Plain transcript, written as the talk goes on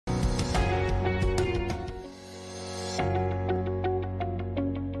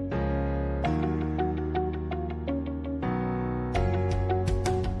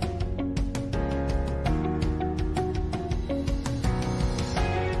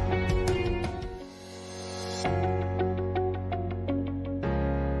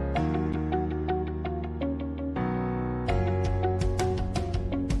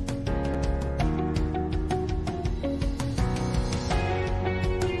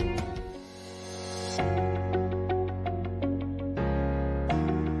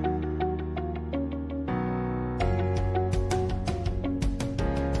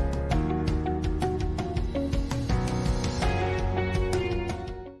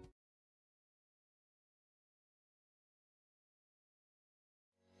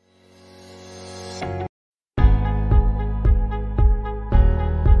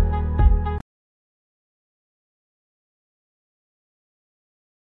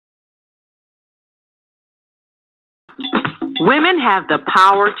Women have the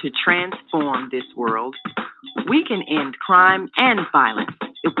power to transform this world. We can end crime and violence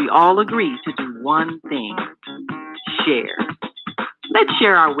if we all agree to do one thing: share. Let's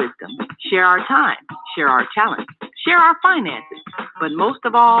share our wisdom, share our time, share our talent, share our finances, but most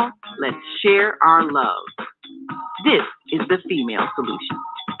of all, let's share our love. This is the Female Solution.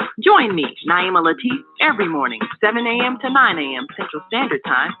 Join me, Naima Latif, every morning, 7 a.m. to 9 a.m. Central Standard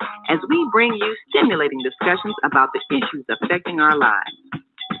Time, as we bring you stimulating discussions about the issues affecting our lives.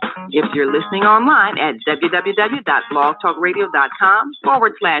 If you're listening online at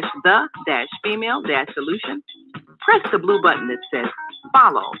www.blogtalkradio.com/the-female-solution, press the blue button that says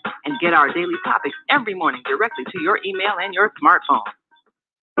follow and get our daily topics every morning directly to your email and your smartphone.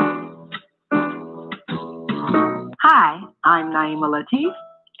 Hi, I'm Naima Latif,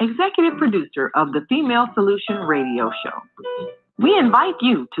 executive producer of the Female Solution radio show. We invite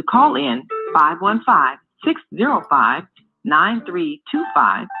you to call in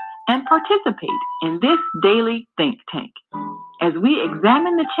 515-605-9325 and participate in this daily think tank as we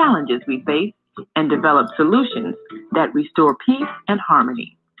examine the challenges we face and develop solutions that restore peace and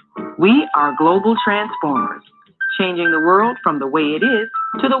harmony. We are global transformers, changing the world from the way it is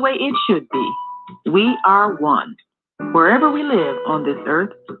to the way it should be. We are one. Wherever we live on this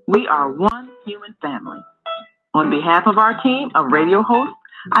earth, we are one human family. On behalf of our team of radio hosts,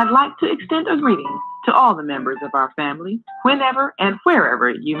 I'd like to extend a greeting to all the members of our family, whenever and wherever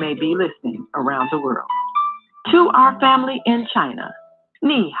you may be listening around the world. To our family in China,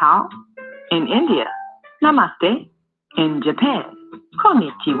 Ni Hao. In India, Namaste. In Japan,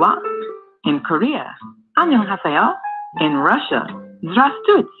 Konnichiwa. In Korea, Annyeonghaseyo. In Russia,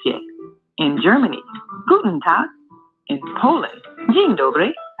 Здравствуйте. In Germany, Guten Tag. In Poland, Dzień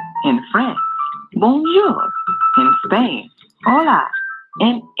dobry. In France, Bonjour. In Spain, Hola.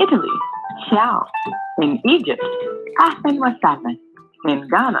 In Italy, Ciao. In Egypt, Ahlan wa sahlan. In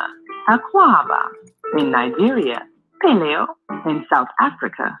Ghana, Akwaba. In Nigeria, Peleo. In South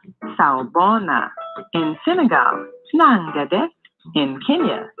Africa, Sawubona. In Senegal, Nangade. In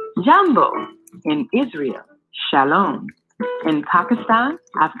Kenya, Jambo. In Israel, Shalom. In Pakistan,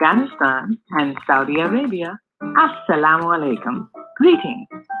 Afghanistan, and Saudi Arabia, Assalamu alaikum. Greetings,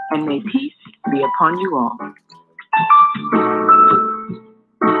 and may peace be upon you all.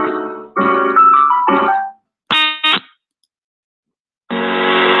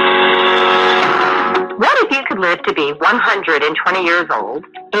 What if you could live to be 120 years old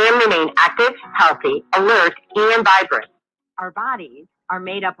and remain active, healthy, alert, and vibrant? Our bodies are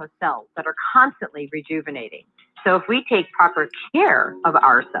made up of cells that are constantly rejuvenating. So if we take proper care of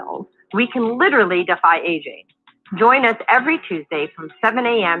ourselves, we can literally defy aging. Join us every Tuesday from 7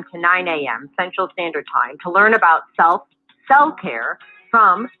 a.m. to 9 a.m. Central Standard Time to learn about self-care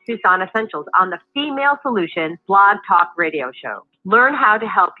from Susan Essentials on the Female Solution Blog Talk Radio Show. Learn how to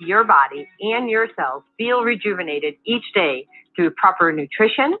help your body and your cells feel rejuvenated each day through proper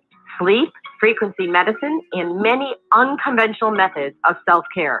nutrition, sleep, frequency medicine, and many unconventional methods of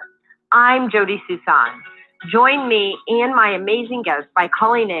self-care. I'm Jody Susan. Join me and my amazing guests by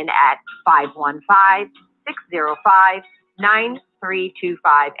calling in at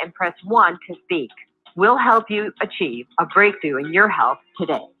 515-605-9325 and press 1 to speak. We'll help you achieve a breakthrough in your health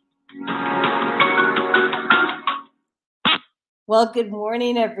today. Well, good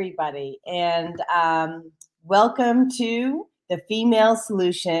morning, everybody, and welcome to the Female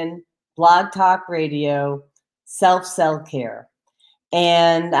Solution Blog Talk Radio Self-Care.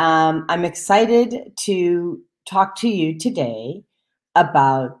 And I'm excited to talk to you today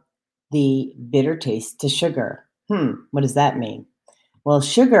about the bitter taste to sugar. What does that mean? Well,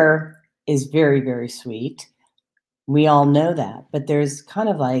 sugar is very, very sweet. We all know that, but there's kind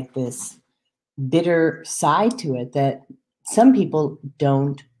of like this bitter side to it that some people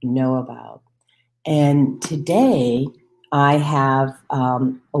don't know about. And today I have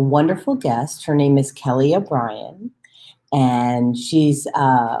a wonderful guest. Her name is Kelly O'Brien, and she's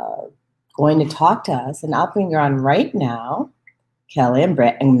going to talk to us. And I'll bring her on right now. Kelly, I'm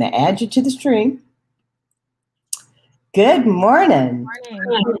going to add you to the stream. Good morning. Good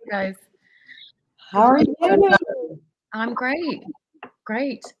morning. Hey, guys. How are you doing? I'm great.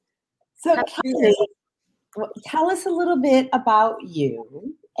 Great. So, Kelly, tell us a little bit about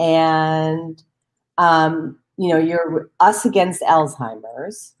you. And, you're Us Against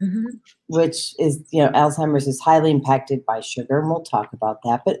Alzheimer's, which is, Alzheimer's is highly impacted by sugar, and we'll talk about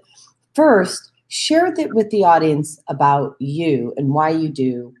that. But first, share with the audience about you and why you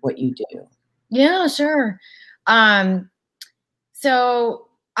do what you do. Yeah, sure. So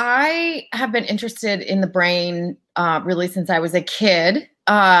I have been interested in the brain really since I was a kid.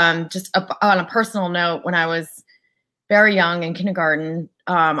 Just on a personal note, when I was very young in kindergarten,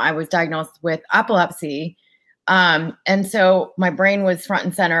 I was diagnosed with epilepsy. And so my brain was front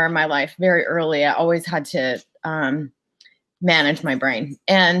and center in my life very early. I always had to manage my brain.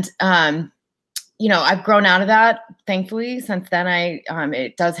 And, I've grown out of that, thankfully. Since then,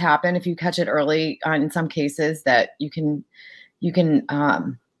 it does happen if you catch it early in some cases that you can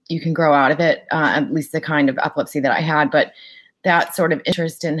grow out of it, at least the kind of epilepsy that I had. But that sort of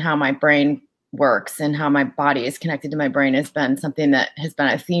interest in how my brain works and how my body is connected to my brain has been something that has been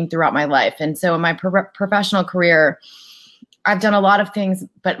a theme throughout my life. And so in my professional career, I've done a lot of things,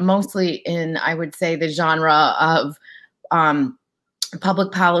 but mostly in, I would say, the genre of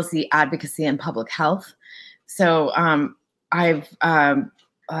public policy, advocacy, and public health. So I've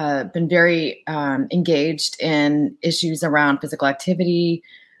been very engaged in issues around physical activity,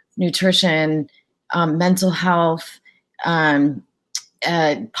 nutrition, mental health,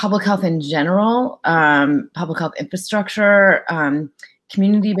 public health in general, public health infrastructure,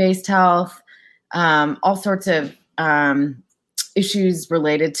 community-based health, all sorts of issues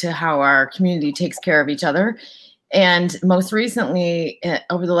related to how our community takes care of each other. And most recently,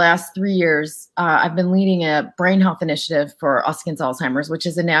 over the last 3 years, I've been leading a brain health initiative for Us Against Alzheimer's, which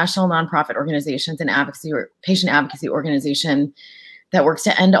is a national nonprofit organization, an advocacy or patient advocacy organization that works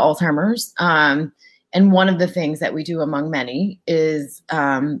to end Alzheimer's. And one of the things that we do, among many, is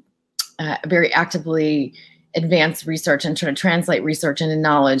very actively advance research and try to translate research into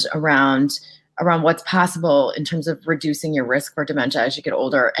knowledge around what's possible in terms of reducing your risk for dementia as you get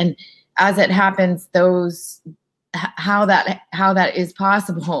older. And as it happens, how that is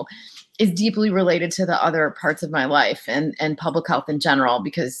possible is deeply related to the other parts of my life and public health in general,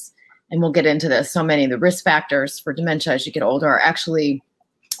 because, and we'll get into this, so many of the risk factors for dementia as you get older are actually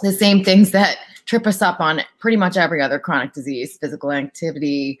the same things that trip us up on pretty much every other chronic disease: physical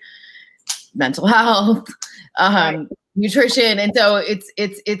activity, mental health, nutrition. And so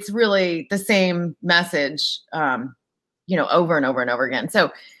it's really the same message, over and over and over again.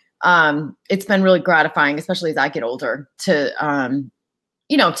 So it's been really gratifying, especially as I get older, to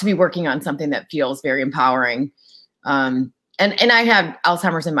be working on something that feels very empowering. And I have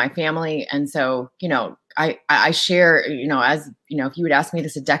Alzheimer's in my family. And so, I share, as, if you would ask me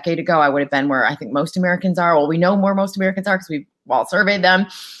this a decade ago, I would have been where I think most Americans are. Well, we know where most Americans are because we've all surveyed them,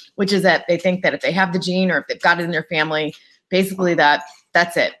 which is that they think that if they have the gene or if they've got it in their family, basically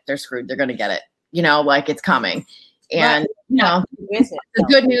that's it. They're screwed. They're going to get it, like it's coming. And, the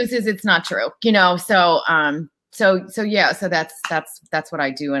good news is it's not true, so yeah, so that's what I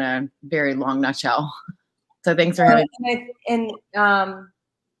do in a very long nutshell. So thanks for having me.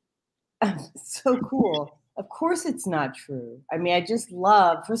 So cool. Of course it's not true. I mean, I just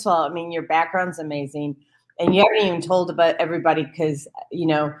love, first of all, your background's amazing. And you haven't even told about everybody because,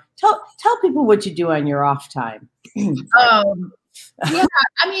 tell people what you do on your off time. Yeah,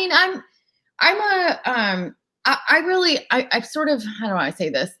 I sort of, how do I say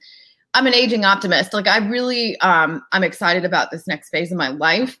this? I'm an aging optimist. Like I really, I'm excited about this next phase of my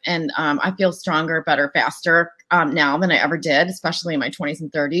life. And I feel stronger, better, faster now than I ever did, especially in my 20s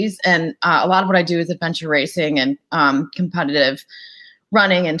and 30s. And a lot of what I do is adventure racing and competitive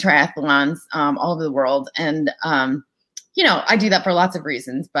running and triathlons all over the world. And, I do that for lots of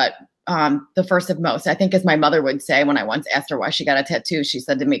reasons, but the first of most, I think, as my mother would say, when I once asked her why she got a tattoo, she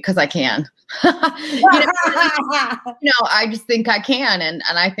said to me, "'Cause I can." I just think I can. And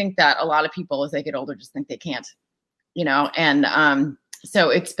I think that a lot of people as they get older just think they can't, and so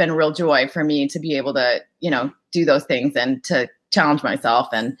it's been a real joy for me to be able to, do those things and to challenge myself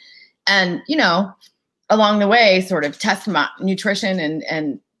and along the way, sort of test my nutrition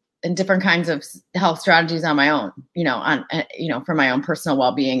and different kinds of health strategies on my own, for my own personal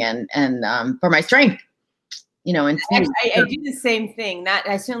well-being and for my strength, and I do the same thing.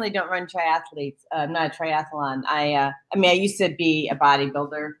 I certainly don't run triathletes. Not a triathlon. I used to be a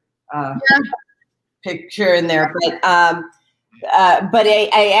bodybuilder, picture in there, but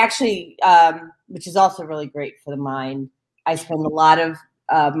I actually, which is also really great for the mind. I spend a lot of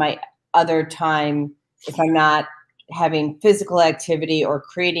my other time, if I'm not having physical activity or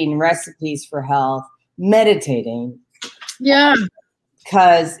creating recipes for health, meditating. Yeah.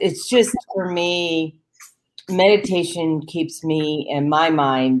 Because it's just, for me, meditation keeps me and my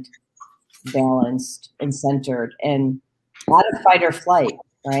mind balanced and centered and not a fight or flight,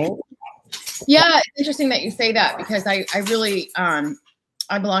 right? Yeah, it's interesting that you say that because I really, I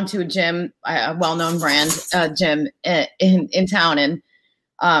belong to a gym, a well-known brand gym in town. And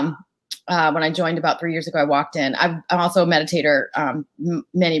when I joined about 3 years ago, I walked in. I'm also a meditator,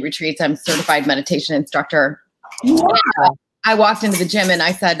 many retreats. I'm a certified meditation instructor. Yeah. I walked into the gym and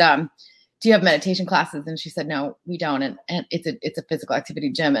I said, do you have meditation classes? And she said, no, we don't. And it's a physical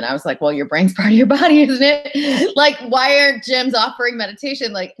activity gym. And I was like, well, your brain's part of your body, isn't it? Like, why aren't gyms offering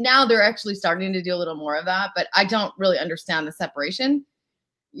meditation? Like, now they're actually starting to do a little more of that, but I don't really understand the separation.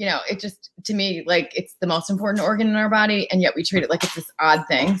 You know, it just, to me, like, it's the most important organ in our body, and yet we treat it like it's this odd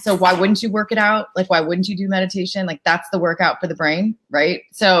thing. So why wouldn't you work it out? Like, why wouldn't you do meditation? Like, that's the workout for the brain, right?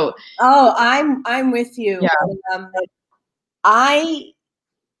 So, oh, I'm with you. Yeah.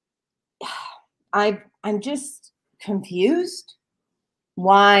 I'm just confused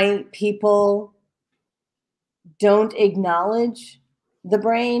why people don't acknowledge the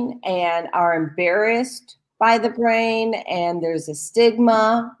brain and are embarrassed by the brain, and there's a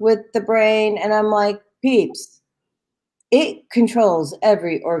stigma with the brain. And I'm like, peeps, it controls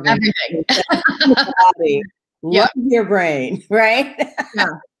every organ. Everything. In the body. Love your brain, right?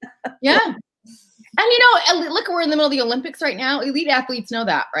 Yeah. And, you know, look, we're in the middle of the Olympics right now. Elite athletes know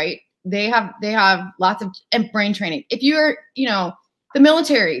that, right? They have lots of brain training. If you're, you know, the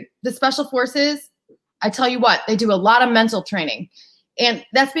military, the special forces, I tell you what, they do a lot of mental training. And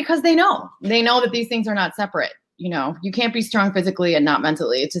that's because they know that these things are not separate. You know, you can't be strong physically and not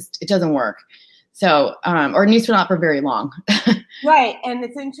mentally. It doesn't work. So, or at least not for very long. Right. And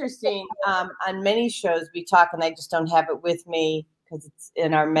it's interesting. On many shows we talk, and I just don't have it with me because it's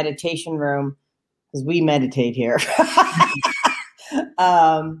in our meditation room, because we meditate here.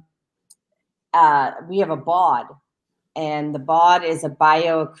 We have a BOD, and the BOD is a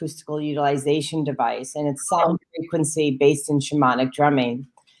bioacoustical utilization device, and it's sound frequency based in shamanic drumming.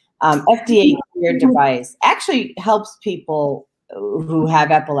 FDA cleared device actually helps people who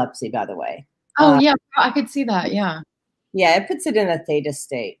have epilepsy, by the way. Oh, yeah, I could see that. Yeah. Yeah, it puts it in a theta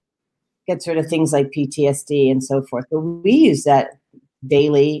state, gets rid of things like PTSD and so forth. But we use that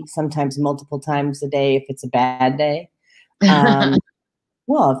daily, sometimes multiple times a day if it's a bad day.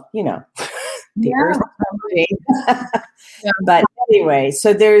 Well, you know. Yeah. But anyway,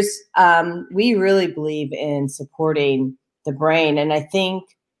 so there's we really believe in supporting the brain. And I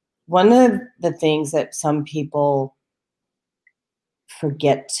think one of the things that some people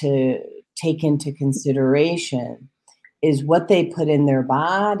forget to take into consideration is what they put in their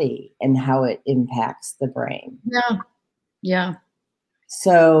body and how it impacts the brain. Yeah.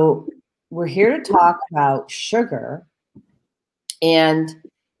 So we're here to talk about sugar. And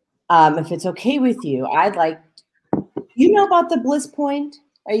if it's okay with you, I'd like, you know about the bliss point?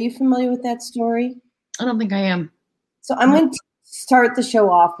 Are you familiar with that story? I don't think I am. So I'm going to start the show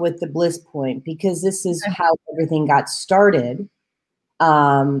off with the bliss point, because this is how everything got started.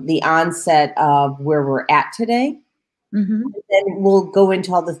 The onset of where we're at today. Mm-hmm. And then we'll go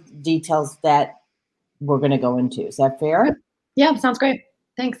into all the details that we're going to go into. Is that fair? Yeah, sounds great.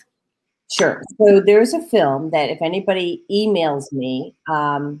 Thanks. Sure. So there's a film that if anybody emails me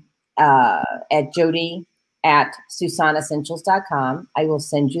at jody@susanessentials.com, I will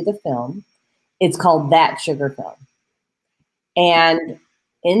send you the film. It's called That Sugar Film. And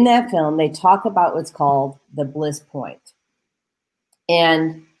in that film, they talk about what's called the bliss point.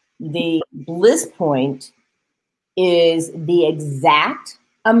 And the bliss point is the exact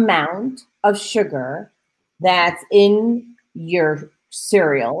amount of sugar that's in your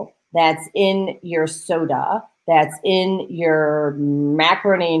cereal, that's in your soda, that's in your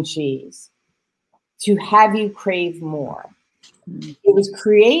macaroni and cheese, to have you crave more. It was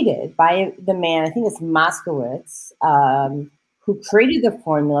created by the man, I think it's Moskowitz, who created the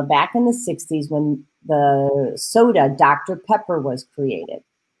formula back in the 60s when the soda Dr. Pepper was created.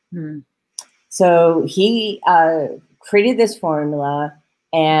 So he created this formula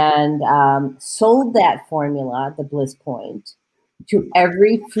and sold that formula, the Bliss Point, to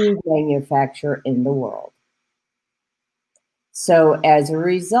every food manufacturer in the world. So as a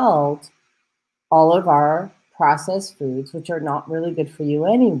result, all of our processed foods, which are not really good for you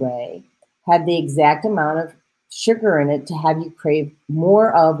anyway, have the exact amount of sugar in it to have you crave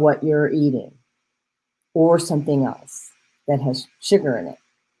more of what you're eating or something else that has sugar in it.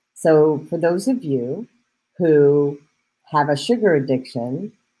 So for those of you who have a sugar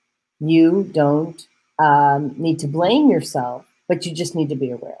addiction, you don't need to blame yourself, but you just need to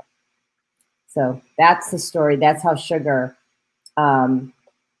be aware. So that's the story. That's how sugar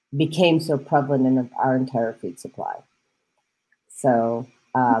became so prevalent in our entire food supply. So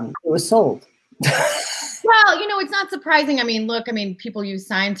it was sold. Well, you know, it's not surprising. I mean, look, people use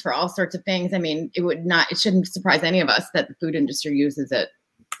science for all sorts of things. I mean, it shouldn't surprise any of us that the food industry uses it,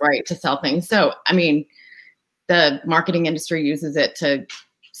 right, to sell things. So, I mean, the marketing industry uses it to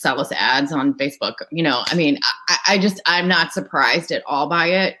sell us ads on Facebook. You know, I mean, I'm not surprised at all by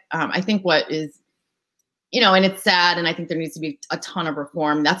it. I think what is, you know, and it's sad, and I think there needs to be a ton of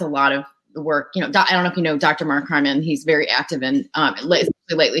reform. That's a lot of the work, I don't know if you know Dr. Mark Hyman. He's very active in,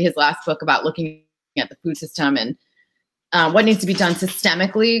 lately, his last book about looking at the food system and what needs to be done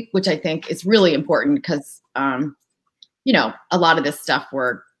systemically, which I think is really important because, a lot of this stuff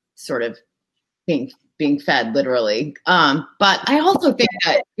we're sort of being fed literally. But I also think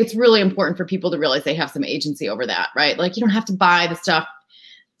that it's really important for people to realize they have some agency over that, right? Like you don't have to buy the stuff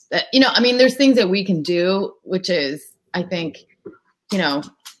that, there's things that we can do, which is, I think,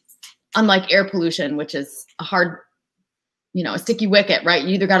 unlike air pollution, which is a hard, a sticky wicket, right?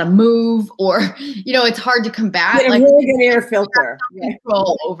 You either got to move or, it's hard to combat. Get a like really good air filter.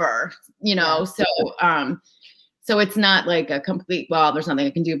 Control over, so it's not like a complete, well, there's nothing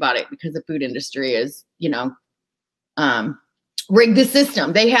I can do about it because the food industry is, rigged the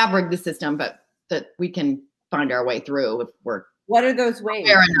system. They have rigged the system, but that we can find our way through if we're. What are those ways?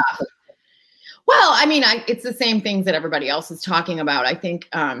 Fair enough. Well, it's the same things that everybody else is talking about. I think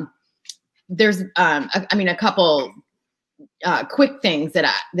there's, a couple quick things that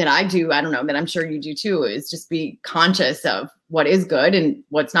I do. I don't know, that I'm sure you do too, is just be conscious of what is good and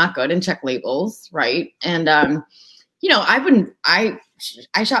what's not good and check labels, right? And I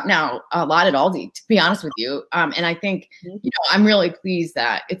shop now a lot at Aldi, to be honest with you. And I think, I'm really pleased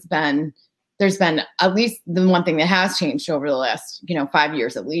that there's been at least the one thing that has changed over the last, 5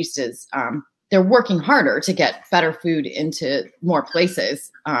 years at least is they're working harder to get better food into more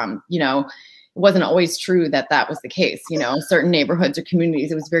places. It wasn't always true that was the case. Certain neighborhoods or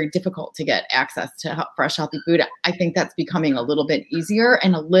communities, it was very difficult to get access to fresh, healthy food. I think that's becoming a little bit easier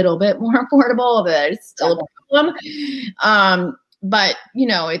and a little bit more affordable, but it's still a problem. But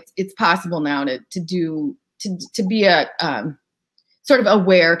it's possible now to be a sort of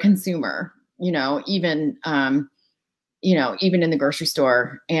aware consumer. Even in the grocery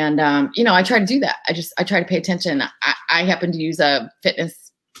store, and I try to do that. I try to pay attention. I happen to use a fitness.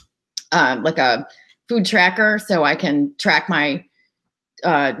 Like a food tracker, so I can track my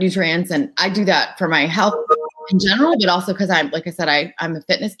nutrients, and I do that for my health in general, but also because I'm a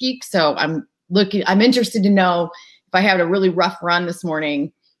fitness geek, so I'm interested to know if I had a really rough run this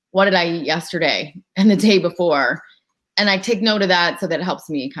morning, what did I eat yesterday and the day before, and I take note of that so that it helps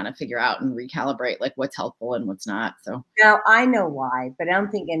me kind of figure out and recalibrate like what's helpful and what's not. So now I know why, but I don't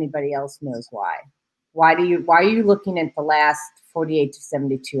think anybody else knows why. Why are you looking at the last 48 to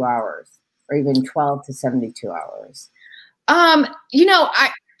 72 hours or even 12 to 72 hours?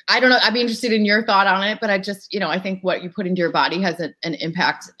 I don't know. I'd be interested in your thought on it, but I just, I think what you put into your body has an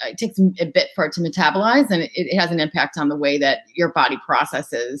impact. It takes a bit for it to metabolize, and it has an impact on the way that your body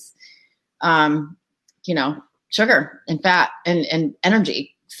processes, sugar and fat and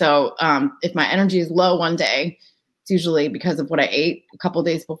energy. So if my energy is low one day, it's usually because of what I ate a couple of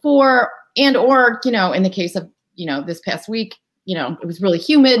days before, and or in the case of this past week, it was really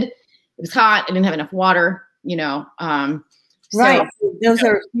humid, it was hot, I didn't have enough water, right. So, those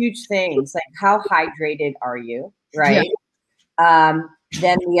are huge things. Like, how hydrated are you? Right. Yeah.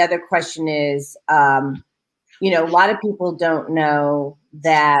 Then the other question is, a lot of people don't know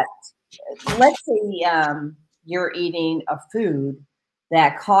that. Let's say you're eating a food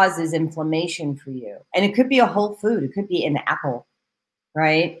that causes inflammation for you, and it could be a whole food. It could be an apple,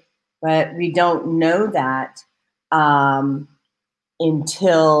 right? But we don't know that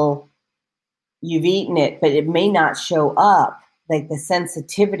until you've eaten it, but it may not show up. Like the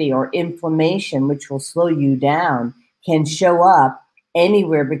sensitivity or inflammation, which will slow you down, can show up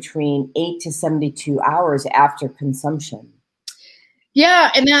anywhere between 8 to 72 hours after consumption.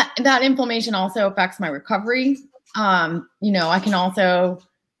 Yeah, and that inflammation also affects my recovery. I can also,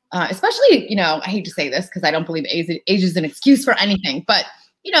 especially, I hate to say this because I don't believe age is an excuse for anything, but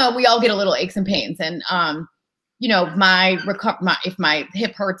we all get a little aches and pains, and if my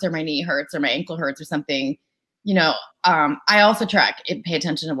hip hurts or my knee hurts or my ankle hurts or something, I also track and pay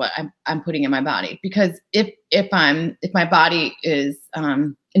attention to what I'm putting in my body, because if my body is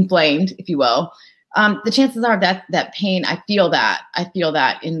inflamed, if you will, the chances are that pain, I feel that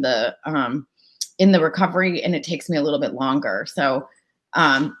in the recovery, and it takes me a little bit longer. So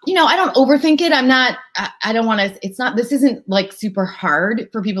I don't overthink it. I don't want to, this isn't like super hard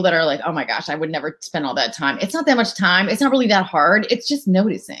for people that are like, oh my gosh, I would never spend all that time. It's not that much time. It's not really that hard. It's just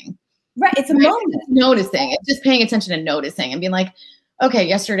noticing. Right. It's a moment. It's noticing. It's just paying attention and noticing and being like, okay,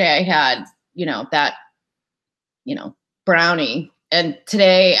 yesterday I had, that, brownie. And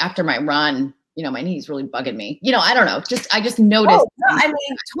today after my run, my knee's really bugging me. I don't know. I just noticed. Oh, no,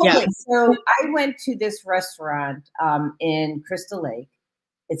 totally. Yeah. So I went to this restaurant in Crystal Lake.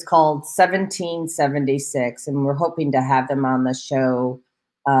 It's called 1776, and we're hoping to have them on the show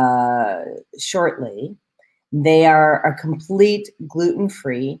shortly. They are a complete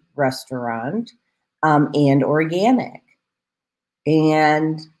gluten-free restaurant and organic.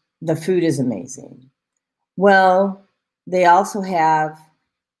 And the food is amazing. Well, they also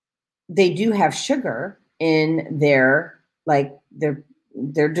they do have sugar in their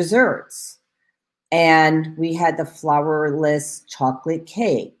desserts. And we had the flourless chocolate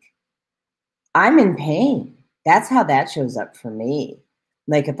cake. I'm in pain. That's how that shows up for me.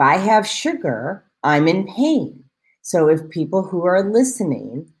 Like if I have sugar, I'm in pain. So if people who are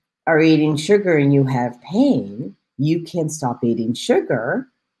listening are eating sugar and you have pain, you can stop eating sugar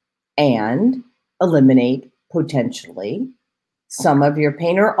and eliminate potentially some of your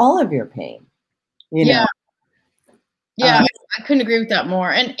pain or all of your pain. You know? Yeah, I couldn't agree with that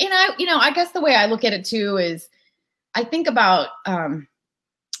more. And I guess the way I look at it too is I think about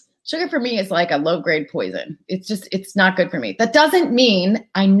sugar for me is like a low-grade poison. It's not good for me. That doesn't mean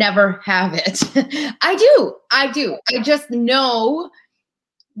I never have it. I do. I just know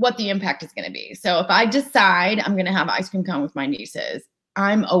what the impact is going to be. So if I decide I'm going to have ice cream cone with my nieces,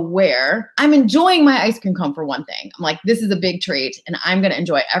 I'm aware. I'm enjoying my ice cream cone for one thing. I'm like, this is a big treat and I'm going to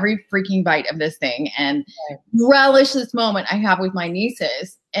enjoy every freaking bite of this thing and relish this moment I have with my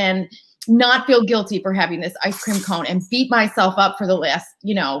nieces and not feel guilty for having this ice cream cone and beat myself up for the last,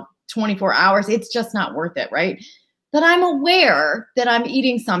 24 hours. It's just not worth it, right? That I'm aware that I'm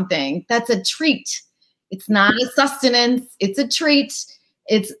eating something that's a treat. It's not a sustenance. It's a treat.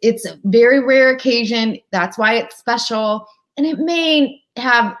 It's a very rare occasion. That's why it's special. And it may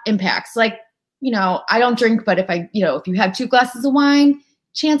have impacts. Like, I don't drink, but if you have 2 glasses of wine,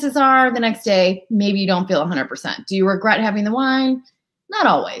 chances are the next day, maybe you don't feel 100%. Do you regret having the wine? Not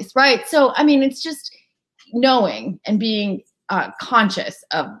always, right? So, it's just knowing and being conscious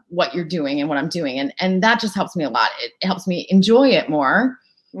of what you're doing and what I'm doing. And that just helps me a lot. It helps me enjoy it more.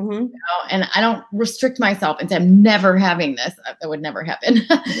 Mm-hmm. And I don't restrict myself and say I'm never having this. That would never happen.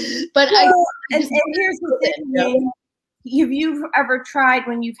 But and here's the thing. Have you ever tried,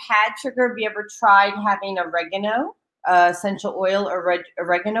 when you've had sugar, have you ever tried having oregano, essential oil or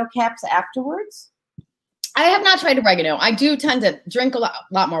oregano caps afterwards? I have not tried oregano. I do tend to drink a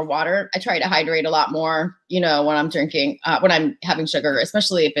lot more water. I try to hydrate a lot more, when I'm drinking, when I'm having sugar,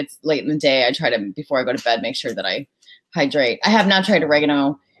 especially if it's late in the day. I try to, before I go to bed, make sure that I hydrate. I have not tried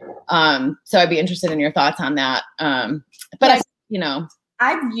oregano. So I'd be interested in your thoughts on that. But yes.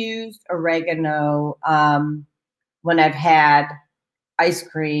 I've used oregano when I've had ice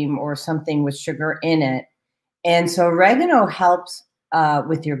cream or something with sugar in it. And so oregano helps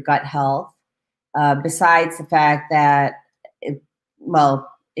with your gut health. Besides the fact that it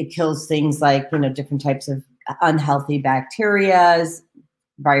kills things like, different types of unhealthy bacteria,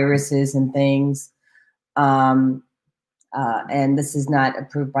 viruses and things. And this is not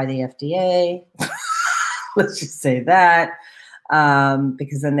approved by the FDA. Let's just say that.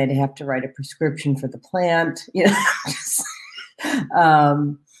 Because then they'd have to write a prescription for the plant,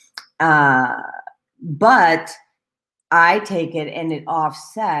 but I take it and it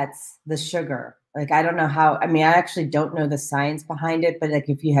offsets the sugar. Like, I don't know how, I actually don't know the science behind it, but like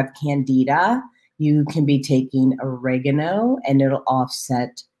if you have candida, you can be taking oregano and it'll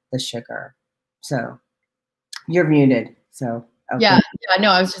offset the sugar. So you're muted. So. Okay. Yeah,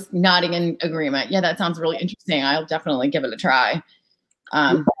 no, I was just nodding in agreement. Yeah, that sounds really interesting. I'll definitely give it a try.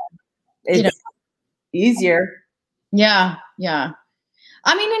 It's easier. Yeah.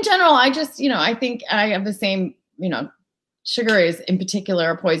 In general, I just, I think I have the same, sugar is in particular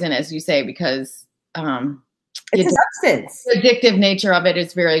a poison, as you say, because it's a substance. The addictive nature of it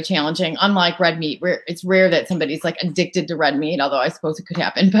is very challenging. Unlike red meat, where it's rare that somebody's like addicted to red meat, although I suppose it could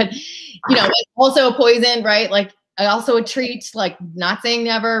happen. But, it's also a poison, right? Like, also a treat, like not saying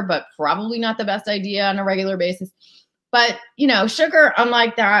never, but probably not the best idea on a regular basis. But, sugar,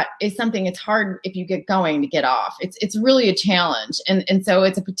 unlike that, is something it's hard if you get going to get off. It's really a challenge. And so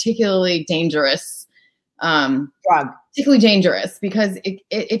it's a particularly dangerous drug, particularly dangerous because if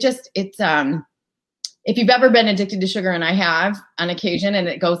you've ever been addicted to sugar, and I have on occasion, and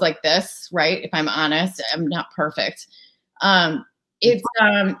it goes like this, right? If I'm honest, I'm not perfect. It's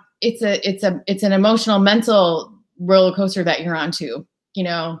an emotional, mental roller coaster that you're onto,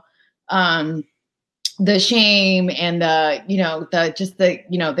 the shame and the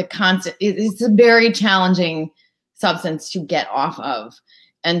constant, it's a very challenging substance to get off of.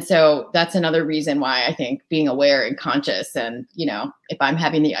 And so that's another reason why I think being aware and conscious, and, if I'm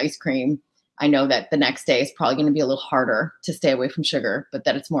having the ice cream, I know that the next day is probably going to be a little harder to stay away from sugar, but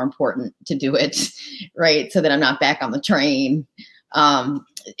that it's more important to do it, right? So that I'm not back on the train.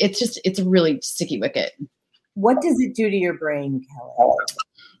 It's a really sticky wicket. What does it do to your brain, Kelly?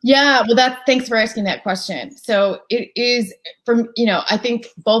 Yeah, well, thanks for asking that question. So it is from, I think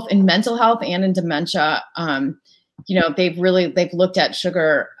both in mental health and in dementia, they've looked at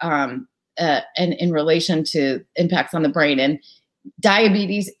sugar and in relation to impacts on the brain, and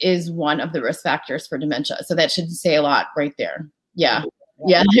diabetes is one of the risk factors for dementia. So that should say a lot right there. Yeah.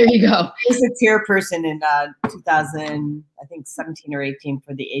 Yeah, there you go. I was a chairperson in 2000, I think 17 or 18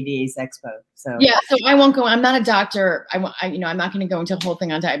 for the ADA's Expo. So yeah, so I won't go. I'm not a doctor. I'm not going to go into a whole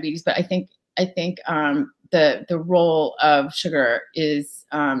thing on diabetes, but I think the role of sugar is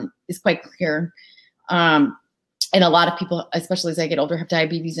quite clear. And a lot of people, especially as I get older, have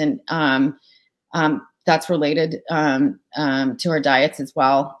diabetes, and that's related to our diets as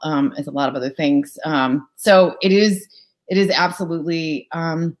well as a lot of other things. So it is absolutely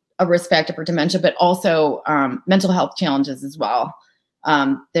a risk factor for dementia, but also mental health challenges as well.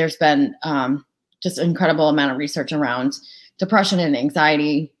 There's been just an incredible amount of research around depression and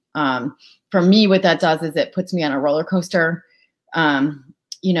anxiety. For me, what that does is it puts me on a roller coaster,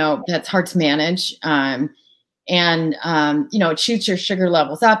 that's hard to manage. It shoots your sugar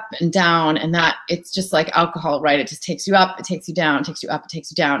levels up and down, and that it's just like alcohol, right? It just takes you up, it takes you down, it takes you up, it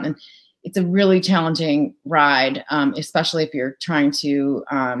takes you down. And it's a really challenging ride, especially if you're trying to,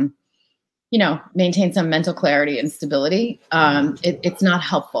 maintain some mental clarity and stability. It's not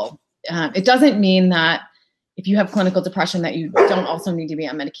helpful. It doesn't mean that if you have clinical depression that you don't also need to be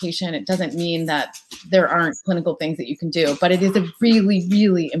on medication. It doesn't mean that there aren't clinical things that you can do, but it is a really,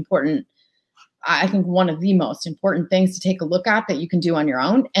 really important, I think one of the most important things to take a look at that you can do on your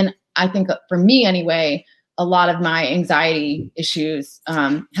own. And I think for me anyway, a lot of my anxiety issues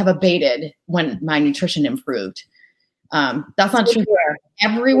have abated when my nutrition improved. That's not true for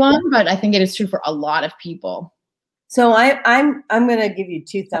everyone, but I think it is true for a lot of people. So I'm going to give you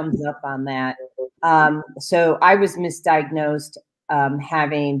 2 thumbs up on that. So I was misdiagnosed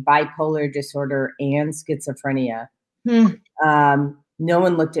having bipolar disorder and schizophrenia. No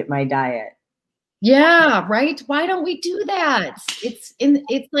one looked at my diet. Yeah, right. Why don't we do that? It's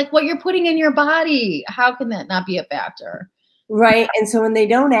like what you're putting in your body. How can that not be a factor? Right. And so when they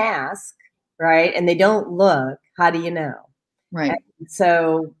don't ask, right, and they don't look, how do you know? Right. And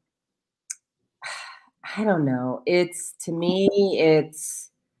so I don't know. To me,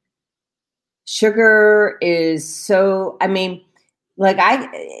 sugar is so,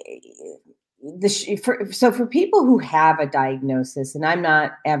 for people who have a diagnosis, and I'm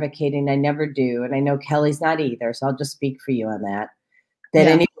not advocating, I never do, and I know Kelly's not either, so I'll just speak for you on that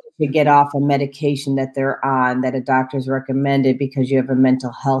anybody should get off a medication that they're on that a doctor's recommended because you have a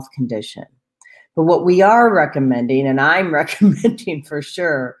mental health condition. But what we are recommending, and I'm recommending for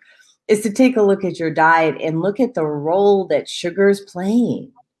sure, is to take a look at your diet and look at the role that sugar's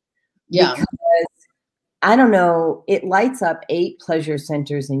playing. Yeah. Because I don't know, it lights up 8 pleasure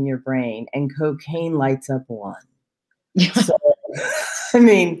centers in your brain, and cocaine lights up 1. So, I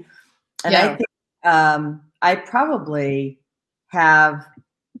think I probably have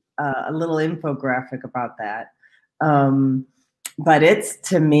a little infographic about that. But it's,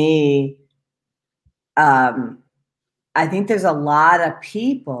 to me, I think there's a lot of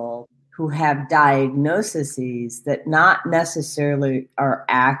people who have diagnoses that not necessarily are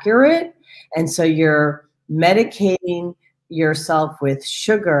accurate. And so you're medicating yourself with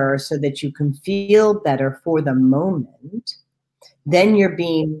sugar so that you can feel better for the moment. Then you're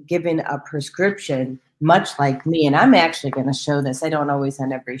being given a prescription, much like me. And I'm actually going to show this. I don't always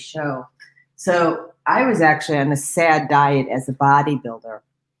on every show. So I was actually on a sad diet as a bodybuilder.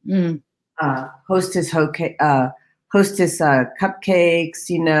 Hostess cupcakes,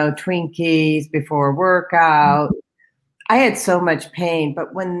 Twinkies before a workout. I had so much pain,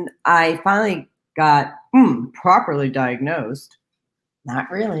 but when I finally got properly diagnosed, not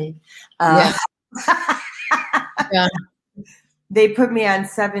really. They put me on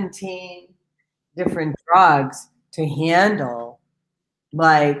 17 different drugs to handle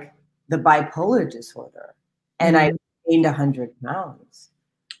like the bipolar disorder. And I gained 100 pounds.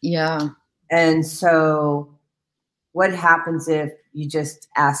 Yeah. And so what happens if you just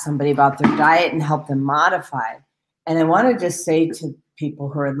ask somebody about their diet and help them modify? And I want to just say to people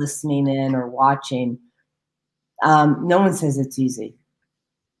who are listening in or watching, no one says it's easy.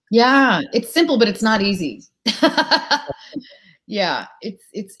 Yeah, it's simple, but it's not easy. Yeah, it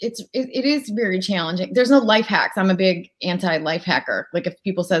is very challenging. There's no life hacks. I'm a big anti-life hacker. Like if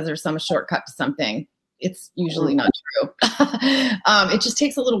people says there's some shortcut to something, it's usually not true. It just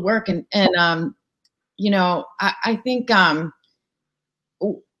takes a little work. And I think,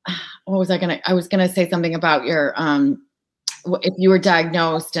 what was I was going to say something about your, if you were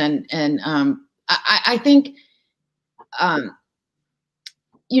diagnosed and I think,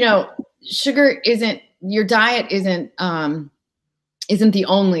 sugar your diet isn't the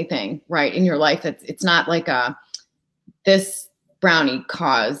only thing, right, in your life. It's not like this brownie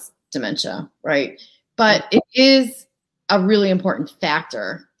caused dementia, right? But it is a really important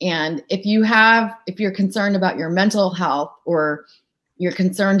factor. And if you're concerned about your mental health, or you're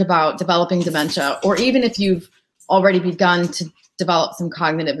concerned about developing dementia, or even if you've already begun to develop some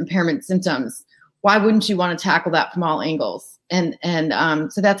cognitive impairment symptoms, why wouldn't you want to tackle that from all angles? And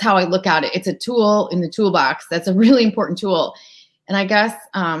so that's how I look at it. It's a tool in the toolbox. That's a really important tool. And I guess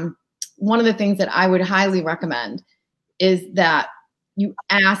one of the things that I would highly recommend is that you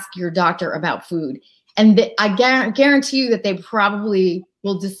ask your doctor about food. And I guarantee you that they probably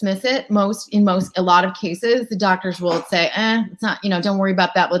will dismiss it. A lot of cases, the doctors will say, it's not, don't worry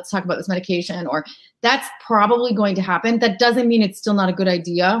about that. Let's talk about this medication. Or that's probably going to happen. That doesn't mean it's still not a good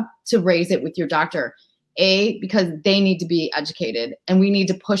idea to raise it with your doctor. Because they need to be educated, and we need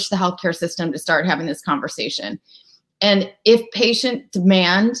to push the healthcare system to start having this conversation. And if patient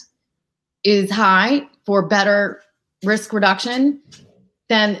demand is high for better risk reduction,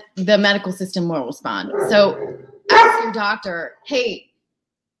 then the medical system will respond. So ask your doctor, hey,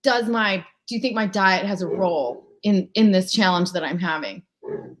 do you think my diet has a role in this challenge that I'm having?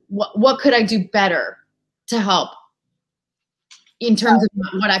 What could I do better to help in terms of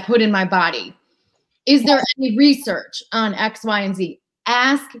what I put in my body? Is there any research on X, Y, and Z?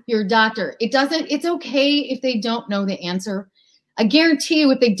 Ask your doctor. It's okay if they don't know the answer. I guarantee you,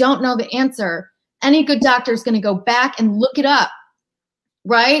 if they don't know the answer, any good doctor is going to go back and look it up,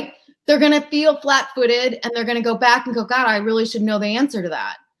 right? They're going to feel flat-footed, and they're going to go back and go, God, I really should know the answer to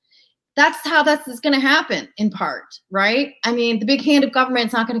that. That's how that's going to happen in part, right? I mean, the big hand of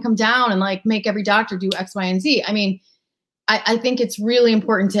government's not going to come down and like make every doctor do X, Y, and Z. I mean, I think it's really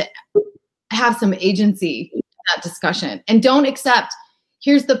important to have some agency in that discussion, and don't accept,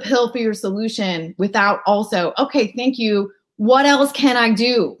 here's the pill for your solution, without also, okay, thank you. What else can I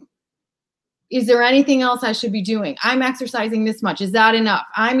do? Is there anything else I should be doing? I'm exercising this much. Is that enough?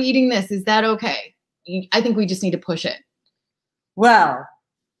 I'm eating this. Is that okay? I think we just need to push it. Well,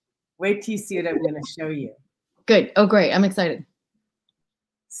 wait till you see what I'm going to show you. Good. Oh, great. I'm excited.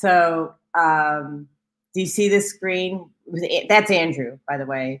 So do you see this screen? That's Andrew, by the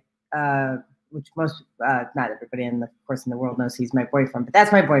way. Which most, not everybody in the world knows he's my boyfriend, but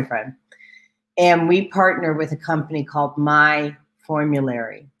that's my boyfriend. And we partner with a company called My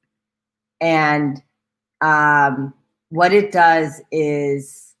Formulary. And what it does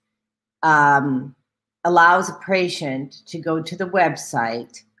is allows a patient to go to the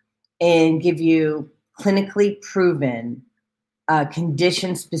website and give you clinically proven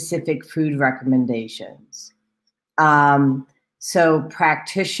condition-specific food recommendations. So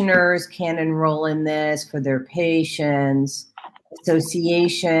practitioners can enroll in this for their patients,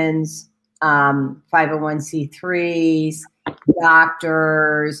 associations, 501c3s,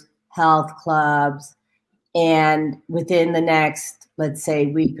 doctors, health clubs, and within the next, let's say,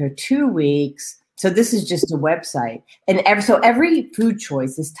 week or 2 weeks. So this is just a website. And every food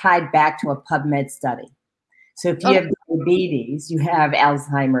choice is tied back to a PubMed study. So if you have diabetes, you have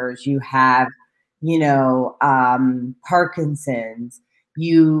Alzheimer's, you have Parkinson's,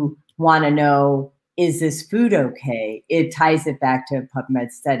 you want to know, is this food okay? It ties it back to a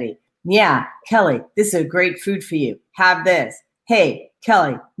PubMed study. Yeah, Kelly, this is a great food for you. Have this. Hey,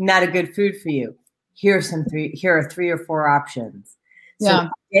 Kelly, not a good food for you. Here are 3 or 4 options. So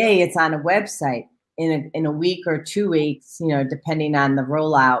today it's on a website. In a week or 2 weeks, depending on the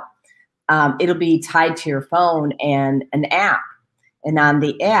rollout, it'll be tied to your phone and an app. And on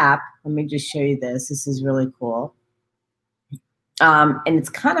the app, let me just show you this. This is really cool. And it's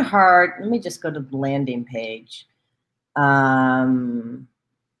kind of hard. Let me just go to the landing page.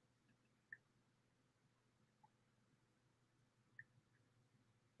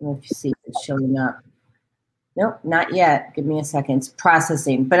 If you see if it's showing up. Nope, not yet. Give me a second. It's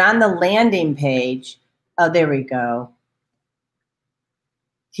processing. But on the landing page, oh, there we go.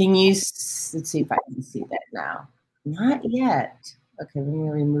 Let's see if I can see that now. Not yet. Okay, let me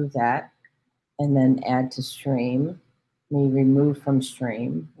remove that and then add to stream. Let me remove from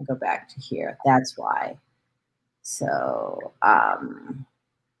stream and go back to here. That's why. So, and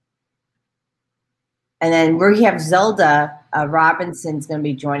then we have Zelda Robinson's going to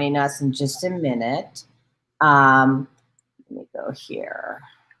be joining us in just a minute. Let me go here.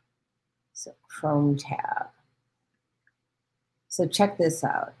 So Chrome tab. So check this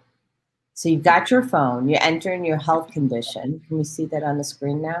out. So you've got your phone, you enter in your health condition. Can we see that on the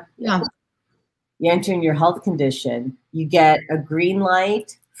screen now? Yeah. You enter in your health condition, you get a green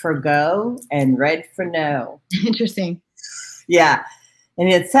light for go and red for no. Interesting. Yeah.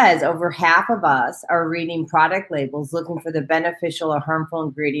 And it says over half of us are reading product labels looking for the beneficial or harmful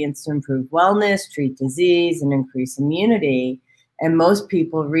ingredients to improve wellness, treat disease, and increase immunity. And most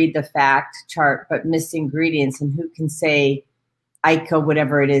people read the fact chart but miss ingredients. And who can say ICO,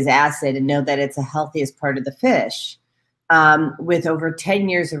 whatever it is, acid, and know that it's the healthiest part of the fish? With over 10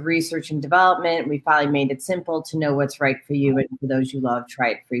 years of research and development, we finally made it simple to know what's right for you. And for those you love, try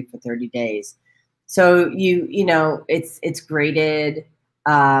it free for 30 days. So you know, it's graded.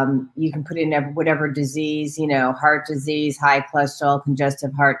 You can put in whatever disease, you know, heart disease, high cholesterol,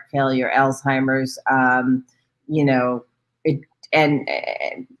 congestive heart failure, Alzheimer's, you know,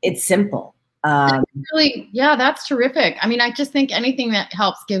 it's simple. Really, yeah, that's terrific. I mean, I just think anything that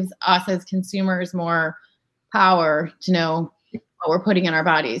helps gives us as consumers more power to know what we're putting in our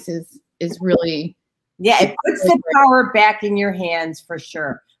bodies is really. Yeah, it puts the power back in your hands for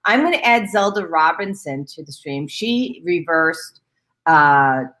sure. I'm going to add Zelda Robinson to the stream. She reversed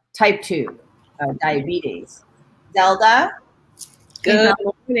type 2 diabetes. Zelda? Good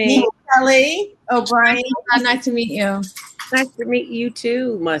morning. Kelly O'Brien. Nice to meet you. Nice to meet you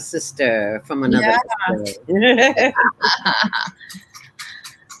too, my sister from another sister.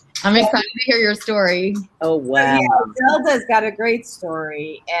 I'm excited to hear your story. Oh, wow. Yeah, Zelda's got a great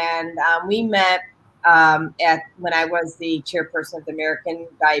story. And we met when I was the chairperson of the American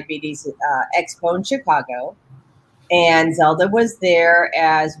Diabetes Expo in Chicago. And Zelda was there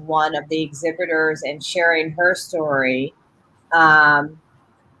as one of the exhibitors and sharing her story.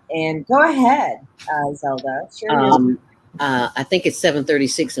 And go ahead, Zelda. Share I think it's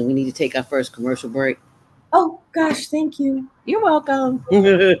 7:36 and we need to take our first commercial break. Oh, gosh, thank you. You're welcome.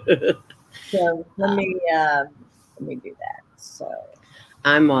 So let me do that. So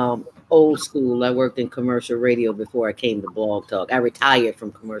I'm old school. I worked in commercial radio before I came to Blog Talk. I retired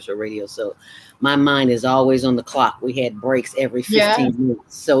from commercial radio, so my mind is always on the clock. We had breaks every 15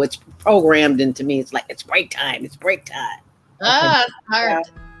 minutes, so it's programmed into me. It's like, it's break time. It's break time. Smart.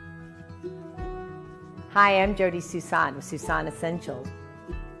 Hi, I'm Jody Susan with Susan Essentials.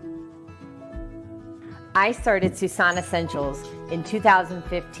 I started Susan Essentials in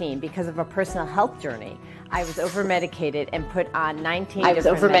 2015 because of a personal health journey. I was over-medicated and put on 19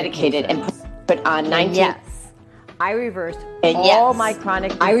 different medications. Yes, I reversed all my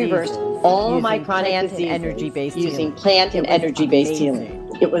chronic diseases using plant and energy-based healing.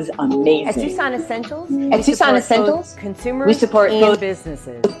 It was amazing. At Susan Essentials, we support both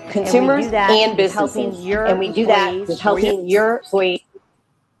businesses. Consumers and businesses. And we do that with helping your employees.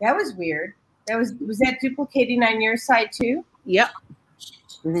 that was weird. Was that duplicating on your side too? Yep.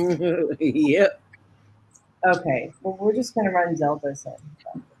 Yep. Okay. Well, we're just going to run Zelda's in.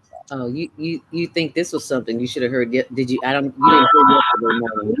 Oh, you think this was something you should have heard? Did you? You didn't hear yesterday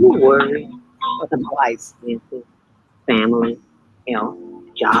morning. You worry advice into family, health,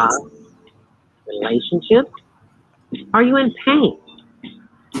 job, relationships. Are you in pain?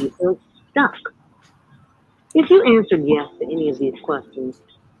 Do you feel stuck? If you answered yes to any of these questions,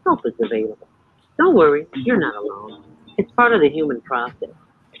 help is available. Don't worry, you're not alone. It's part of the human process.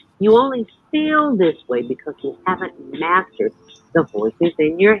 You only feel this way because you haven't mastered the voices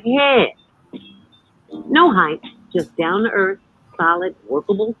in your head. No hype, just down-to-earth, solid,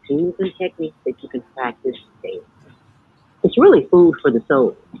 workable tools and techniques that you can practice daily. It's really food for the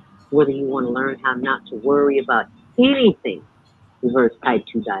soul. Whether you want to learn how not to worry about anything, reverse type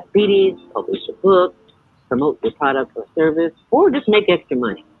 2 diabetes, publish a book, promote your product or service, or just make extra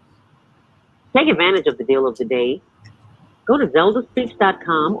money. Take advantage of the deal of the day. Go to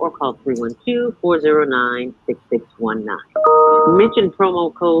zeldaspeaks.com or call 312-409-6619. Mention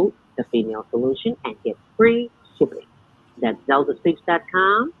promo code The Female Solution and get free shipping. That's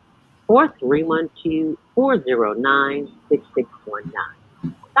zeldaspeaks.com or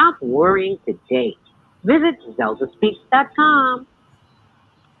 312-409-6619. Stop worrying today. Visit zeldaspeaks.com.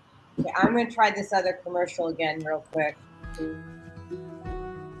 Okay, I'm going to try this other commercial again real quick.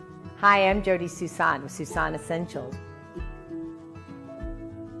 Hi, I'm Jody Susan with Susan Essentials.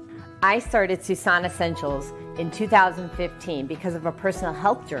 I started Susan Essentials in 2015 because of a personal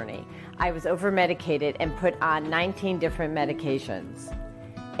health journey. I was over-medicated and put on 19 different medications.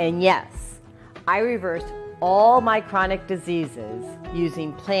 And yes, I reversed all my chronic diseases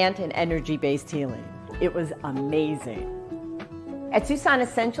using plant and energy-based healing. It was amazing. At Susan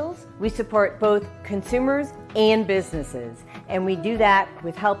Essentials, we support both consumers and businesses, and we do that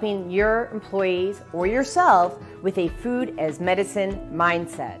with helping your employees or yourself with a food as medicine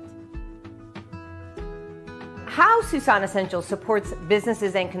mindset. how Susan Essentials supports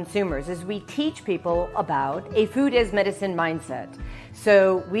businesses and consumers is we teach people about a food as medicine mindset.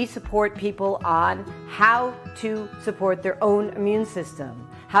 So we support people on how to support their own immune system,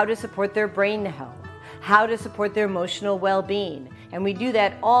 how to support their brain health, how to support their emotional well-being. And we do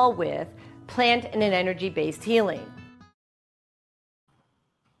that all with plant and an energy-based healing.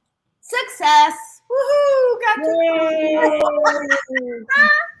 Success! Woohoo!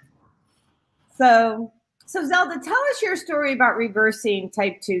 So Zelda, tell us your story about reversing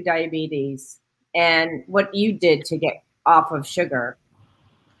type 2 diabetes and what you did to get off of sugar.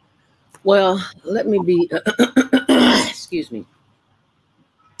 Well, let me be, excuse me,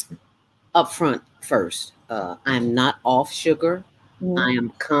 upfront first. I'm not off sugar. I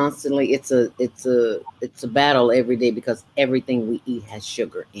am constantly. It's a battle every day because everything we eat has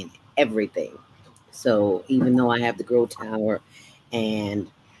sugar in it. Everything. So even though I have the Grow Tower,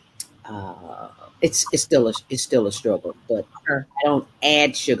 and it's still a struggle. But I don't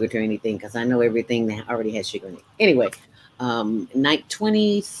add sugar to anything because I know everything that already has sugar in it. Anyway,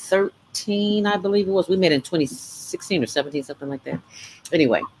 2013, I believe it was. We met in 2016 or 17, something like that.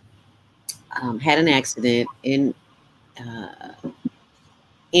 Anyway, had an accident en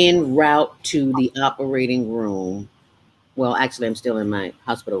route to the operating room. Well, actually, I'm still in my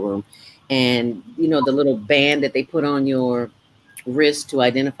hospital room. And, you know, the little band that they put on your wrist to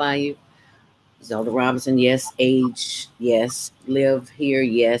identify you. Zelda Robinson, yes. Age, yes. Live here,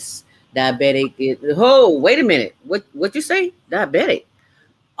 yes. Diabetic. Oh, wait a minute. What you say? Diabetic.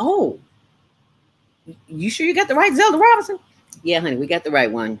 Oh, you sure you got the right Zelda Robinson? Yeah, honey, we got the right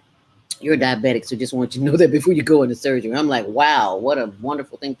one. You're diabetic, so just want you to know that before you go into surgery. I'm like, wow, what a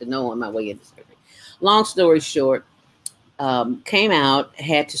wonderful thing to know on my way into surgery. Long story short, came out,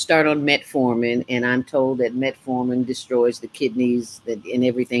 had to start on metformin, and I'm told that metformin destroys the kidneys and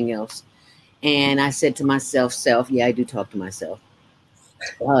everything else. And I said to myself, yeah, I do talk to myself.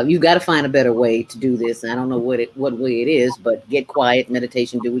 You've got to find a better way to do this. And I don't know what way it is, but get quiet,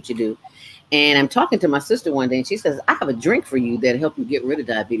 meditation, do what you do. And I'm talking to my sister one day, and she says, I have a drink for you that'll help you get rid of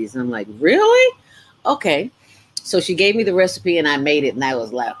diabetes. And I'm like, really? Okay. So she gave me the recipe, and I made it, and I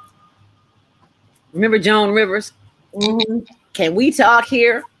was like, remember Joan Rivers? Can we talk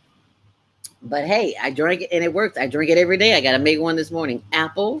here? But hey, I drank it, and it worked. I drink it every day. I got to make one this morning.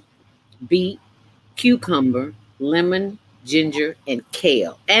 Apple, beet, cucumber, lemon, ginger, and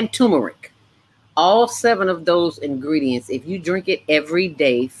kale, and turmeric. All 7 of those ingredients, if you drink it every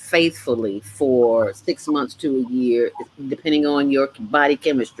day faithfully for 6 months to a year, depending on your body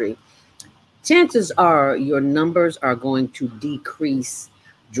chemistry, chances are your numbers are going to decrease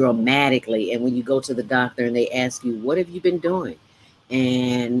dramatically. And when you go to the doctor and they ask you, what have you been doing?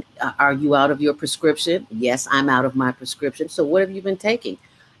 And are you out of your prescription? Yes, I'm out of my prescription. So what have you been taking?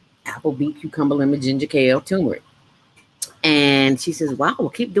 Apple, beet, cucumber, lemon, ginger, kale, turmeric. And she says, wow, well,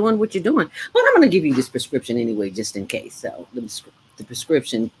 keep doing what you're doing. But I'm going to give you this prescription anyway, just in case. So the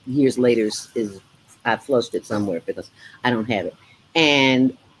prescription years later is I flushed it somewhere because I don't have it.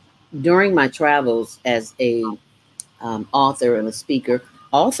 And during my travels as a author and a speaker,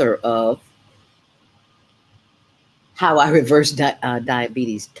 author of How I Reversed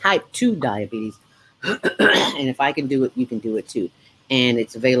Diabetes, Type 2 Diabetes. And if I can do it, you can do it too. And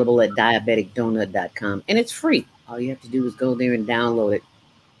it's available at diabeticdonut.com. And it's free. All you have to do is go there and download it.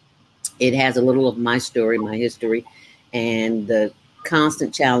 It has a little of my story, my history, and the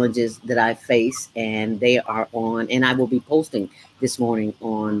constant challenges that I face. And they are on, and I will be posting this morning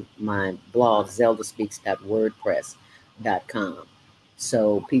on my blog, zeldaspeaks.wordpress.com.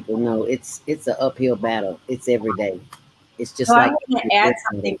 So people know it's an uphill battle. It's every day. It's just I'm going to add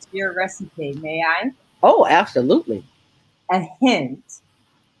something to your recipe. May I? Oh, absolutely. A hint,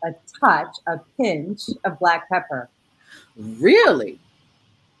 a touch, a pinch of black pepper. Really?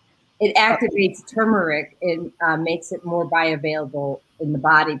 It activates turmeric and makes it more bioavailable in the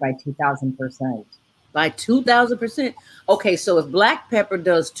body by 2,000%. By 2,000%? Okay, so if black pepper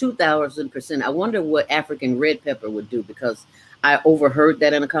does 2,000%, I wonder what African red pepper would do, because I overheard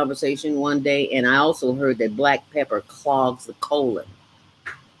that in a conversation one day, and I also heard that black pepper clogs the colon.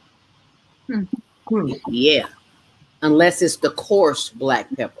 Yeah. Unless it's the coarse black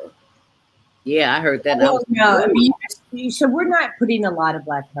pepper. Yeah, I heard that. No. So we're not putting a lot of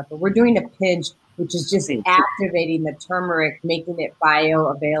black pepper. We're doing a pinch, which is just activating the turmeric, making it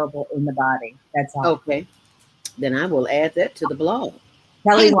bioavailable in the body. That's all. Okay. Then I will add that to the blog.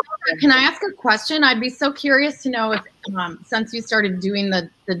 Kelly, can I ask a question? I'd be so curious to know if, since you started doing the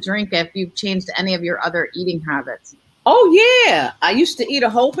drink, if you've changed any of your other eating habits. Oh, yeah. I used to eat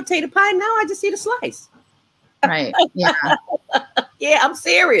a whole potato pie. Now I just eat a slice. Right. Yeah. Yeah, I'm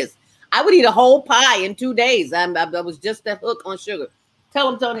serious. I would eat a whole pie in 2 days. I was just that hook on sugar. Tell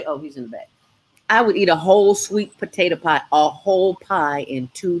him, Tony. Oh, he's in the back. I would eat a whole sweet potato pie, a whole pie in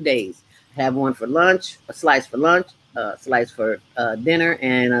 2 days. Have one for lunch, a slice for lunch, a slice for dinner,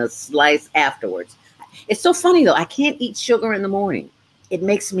 and a slice afterwards. It's so funny though. I can't eat sugar in the morning. It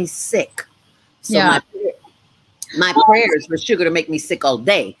makes me sick. So my prayers for sugar to make me sick all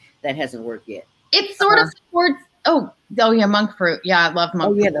day. That hasn't worked yet. It sort of supports. Oh yeah, monk fruit. Yeah, I love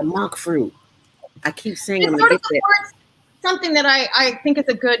monk fruit. Oh yeah, the monk fruit. I keep saying it sort of supports something that I think is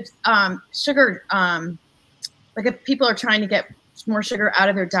a good sugar. Like if people are trying to get more sugar out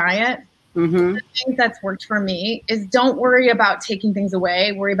of their diet, the thing that's worked for me is don't worry about taking things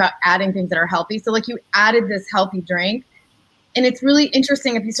away. Worry about adding things that are healthy. So like you added this healthy drink, and it's really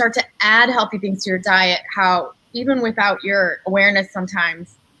interesting if you start to add healthy things to your diet, how even without your awareness,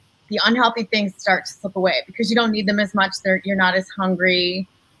 sometimes the unhealthy things start to slip away because you don't need them as much. You're not as hungry,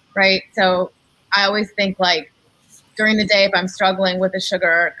 right? So I always think like during the day, if I'm struggling with a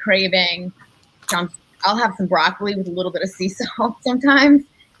sugar craving, I'll have some broccoli with a little bit of sea salt sometimes.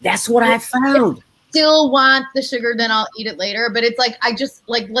 That's what I found. If I still want the sugar, then I'll eat it later. But it's like, I just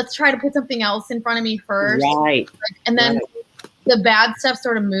like, let's try to put something else in front of me first. Right. And then the bad stuff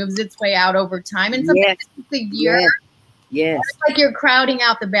sort of moves its way out over time. And sometimes it's a year. Yes. It's like you're crowding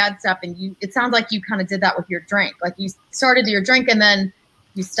out the bad stuff. And it sounds like you kind of did that with your drink. Like you started your drink and then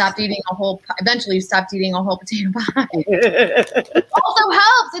you stopped eating eventually you stopped eating a whole potato pie. It also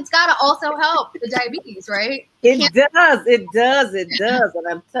helps. It's got to also help the diabetes, right? It does. And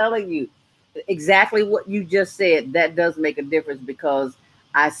I'm telling you exactly what you just said. That does make a difference because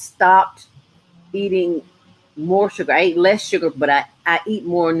I stopped eating more sugar. I eat less sugar, but I eat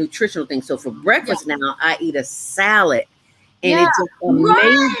more nutritional things. So for breakfast now, I eat a salad. And it just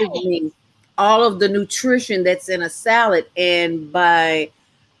amazes me all of the nutrition that's in a salad. And by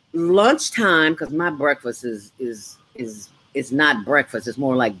lunchtime, because my breakfast is not breakfast, it's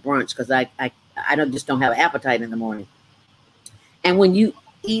more like brunch because I just don't have an appetite in the morning. And when you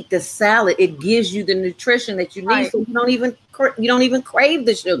eat the salad, it gives you the nutrition that you need, so you don't even crave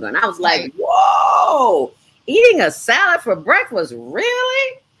the sugar. And I was like, whoa, eating a salad for breakfast,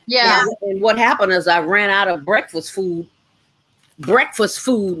 really? Yeah. And what happened is I ran out of breakfast food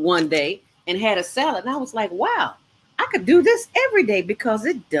one day and had a salad, and I was like, wow, I could do this every day because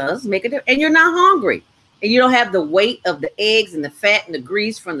it does make a difference. And you're not hungry. And you don't have the weight of the eggs and the fat and the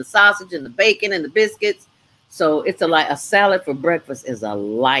grease from the sausage and the bacon and the biscuits. So it's a salad for breakfast is a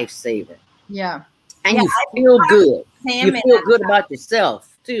lifesaver. Yeah. And you feel good. You feel good about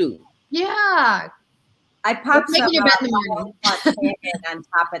yourself too. Yeah. I popped some on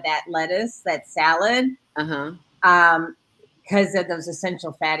top of that lettuce, that salad. Because of those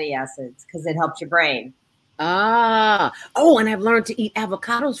essential fatty acids, because it helps your brain. And I've learned to eat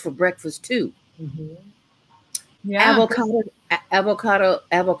avocados for breakfast too. Yeah,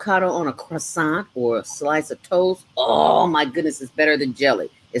 avocado on a croissant or a slice of toast. Oh my goodness, it's better than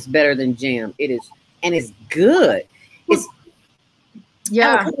jelly. It's better than jam. It is, and it's good.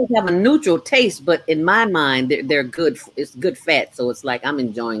 Avocados have a neutral taste, but in my mind, they're good. It's good fat, so it's like I'm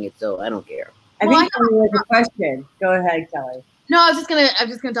enjoying it, so I don't care. I think Kelly has a question. Go ahead, Kelly. No, I'm just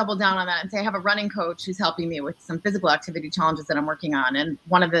gonna double down on that and say I have a running coach who's helping me with some physical activity challenges that I'm working on. And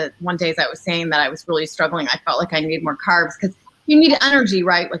one days I was saying that I was really struggling. I felt like I needed more carbs because you need energy,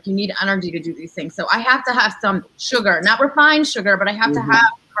 right? Like you need energy to do these things. So I have to have some sugar, not refined sugar, but I have to have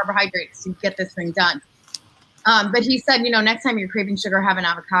carbohydrates to get this thing done. But he said, next time you're craving sugar, have an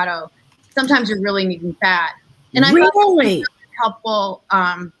avocado. Sometimes you're really needing fat. And I thought that was a helpful,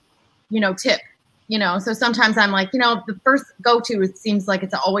 tip. So sometimes I'm like, the first go-to, it seems like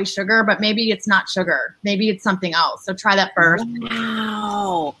it's always sugar, but maybe it's not sugar. Maybe it's something else. So try that first.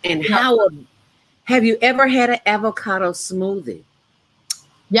 Wow. And have you ever had an avocado smoothie?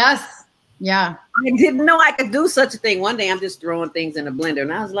 Yes. Yeah. I didn't know I could do such a thing. One day I'm just throwing things in a blender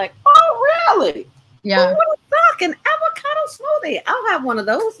and I was like, oh, really? Yeah. Well, what a fucking avocado smoothie. I'll have one of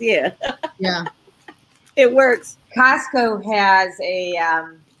those. Yeah. Yeah. It works. Costco has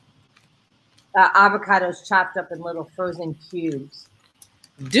avocados chopped up in little frozen cubes.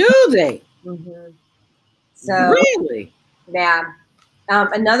 Do they? So really? Yeah.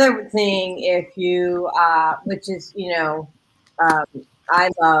 Another thing, if you, which is, I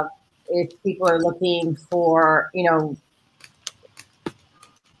love, if people are looking for,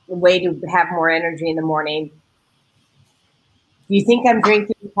 a way to have more energy in the morning. Do you think I'm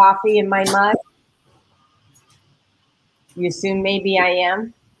drinking coffee in my mug? You assume maybe I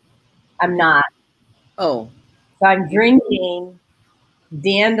am? I'm not. Oh. So I'm drinking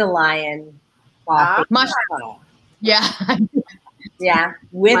dandelion coffee. Mushroom. Yeah. Yeah,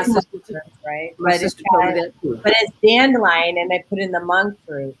 with My sister, mushrooms, right? My sister told me that too. But it's dandelion, and I put in the monk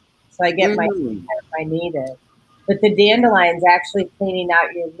fruit, so I get my if I need it. But the dandelion's actually cleaning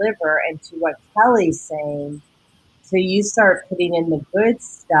out your liver, and to what Kelly's saying, so you start putting in the good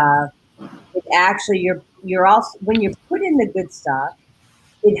stuff. It actually you're also when you put in the good stuff,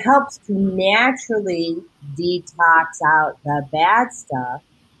 it helps to naturally detox out the bad stuff.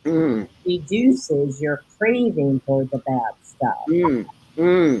 Reduces your craving for the bad stuff.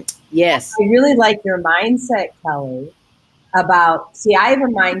 Yes. I really like your mindset, Kelly, about, I have a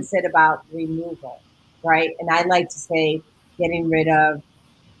mindset about removal, right? And I like to say getting rid of,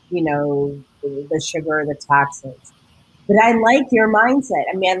 the sugar, the toxins. But I like your mindset.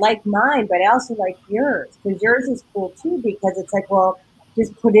 I mean, I like mine, but I also like yours, because yours is cool too, because it's like, well,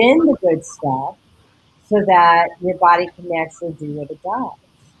 just put in the good stuff so that your body can actually do what it does.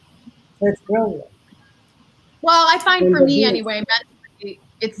 So it's brilliant. Well, I find for me anyway, mentally,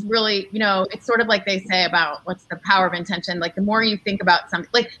 it's really, it's sort of like they say about what's the power of intention. Like the more you think about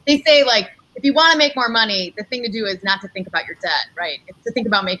something, like they say, like, if you want to make more money, the thing to do is not to think about your debt, right? It's to think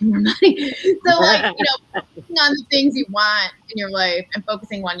about making more money. So like, focusing on the things you want in your life and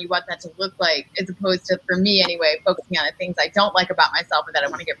focusing on you want that to look like, as opposed to, for me anyway, focusing on the things I don't like about myself or that I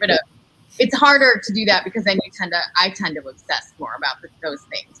want to get rid of. It's harder to do that because then I tend to obsess more about those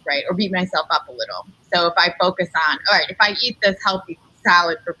things, right? Or beat myself up a little. So if I focus on, all right, if I eat this healthy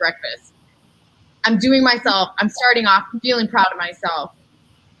salad for breakfast, I'm starting off feeling proud of myself.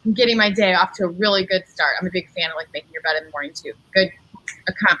 I'm getting my day off to a really good start. I'm a big fan of like making your bed in the morning too. Good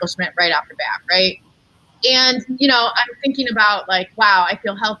accomplishment right off the bat, right? And, I'm thinking about like, wow, I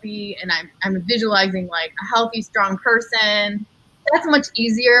feel healthy, and I'm visualizing like a healthy, strong person. That's much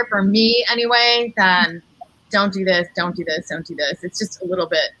easier for me anyway than don't do this, don't do this, don't do this. It's just a little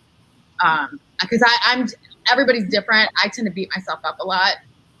bit, because everybody's different. I tend to beat myself up a lot.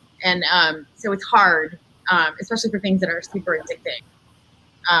 And so it's hard, especially for things that are super addicting.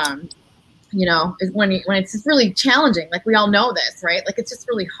 Is when it's just really challenging. Like we all know this, right? Like it's just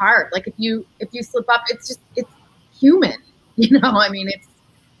really hard. Like if you slip up, it's human. I mean,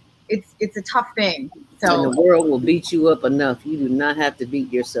 it's a tough thing. So and the world will beat you up enough. You do not have to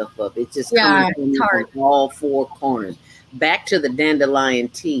beat yourself up. It's just coming from all four corners. Back to the dandelion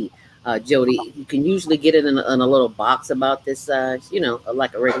tea, Jody. You can usually get it in a little box about this size.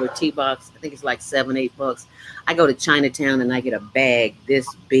 Like a regular tea box. I think it's like $7-8. I go to Chinatown and I get a bag this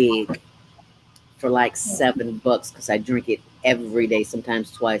big for like $7 because I drink it every day,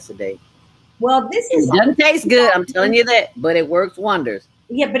 sometimes twice a day. Well, it doesn't taste good, I'm telling you that, but it works wonders.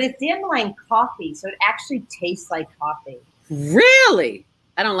 Yeah, but it's dandelion coffee, so it actually tastes like coffee. Really?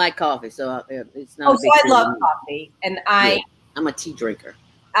 I don't like coffee, so it's not. So I love coffee, and I'm a tea drinker.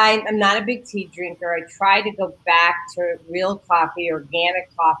 I'm not a big tea drinker. I try to go back to real coffee,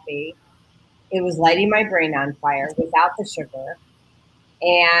 organic coffee. It was lighting my brain on fire without the sugar.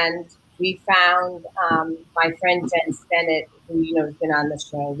 And we found my friend Jen Stennett, who has been on the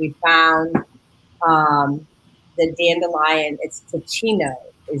show. We found the dandelion. It's Ticino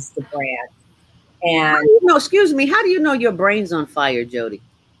is the brand. And excuse me, how do you know your brain's on fire, Jody?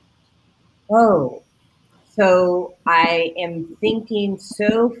 Oh, so I am thinking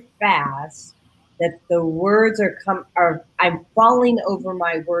so fast that the words I'm falling over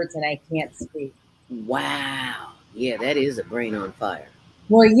my words and I can't speak. Wow. Yeah, that is a brain on fire.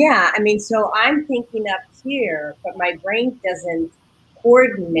 Well, yeah. I mean, so I'm thinking up here, but my brain doesn't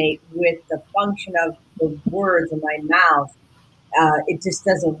coordinate with the function of the words in my mouth. It just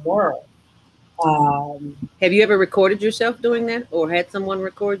doesn't work. Have you ever recorded yourself doing that or had someone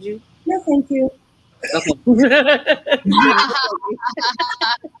record you? No, thank you. Okay.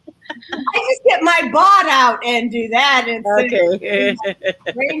 I just get my bot out and do that and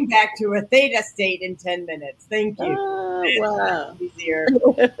bring back to a theta state in 10 minutes. Thank you. Wow. Easier.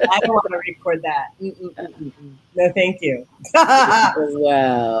 I don't want to record that. No, thank you.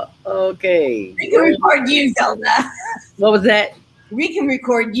 Wow. Okay. We can record you, Zelda. What was that? We can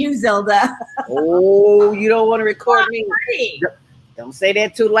record you, Zelda. Oh, you don't want to record me? Don't say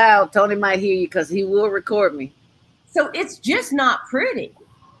that too loud. Tony might hear you because he will record me. So it's just not pretty.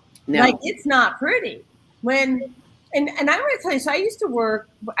 No. Like it's not pretty. And I'm going to tell you. So I used to work.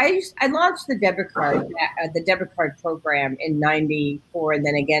 I launched the debit card program in '94, and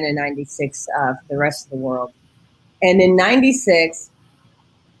then again in '96 for the rest of the world. And in '96,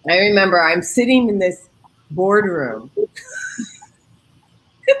 I remember I'm sitting in this boardroom with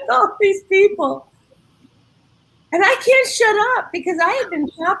all these people, and I can't shut up because I had been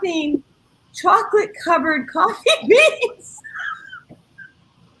shopping chocolate-covered coffee beans.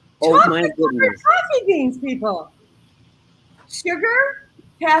 Oh my goodness! Coffee beans, people. sugar,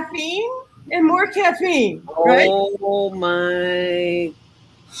 caffeine, and more caffeine, right? Oh my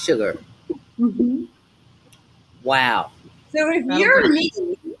sugar. Mm-hmm. Wow. So if you're me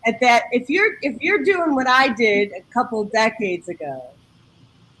at that, if you're doing what I did a couple decades ago,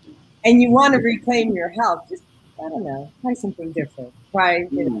 and you want to reclaim your health, just I don't know, try something different. Try,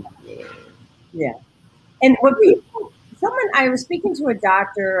 yeah. And what I was speaking to a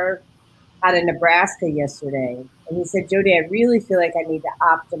doctor out of Nebraska yesterday, and he said, Jody, I really feel like I need to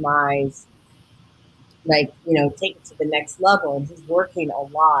optimize, like, take it to the next level. And he's working a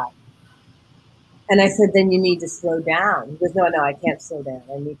lot. And I said, then you need to slow down. He goes, no, I can't slow down.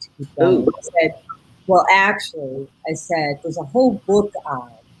 I need to keep going. I said, well, actually, I said, there's a whole book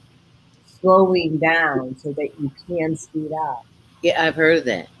on slowing down so that you can speed up. Yeah, I've heard of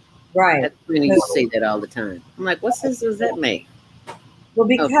that. Right. That's when you say that all the time. I'm like, what sense does that make? Well,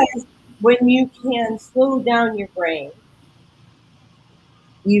 because when you can slow down your brain,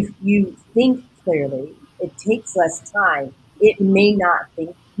 you think clearly. It takes less time. You may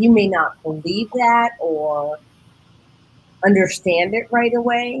not believe that or understand it right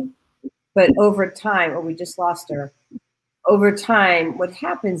away, but over time, we just lost her. Over time, what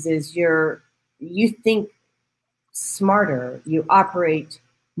happens is you think smarter, you operate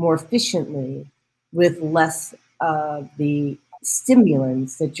more efficiently with less of the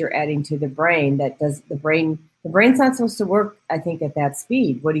stimulants that you're adding to the brain. The brain's not supposed to work, I think, at that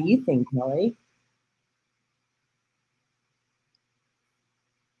speed. What do you think, Kelly?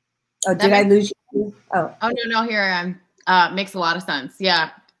 Oh, did I lose you? Oh, no, here I am. Makes a lot of sense.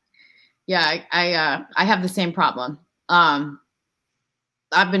 Yeah. I have the same problem. I've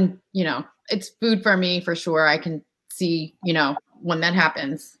been, it's food for me for sure. I can see, when that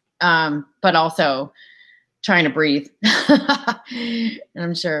happens. But also trying to breathe. And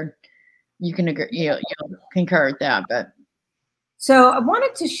I'm sure you can agree, you'll concur with that. But so I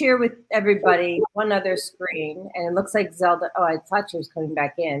wanted to share with everybody one other screen, and it looks like Zelda. Oh, I thought she was coming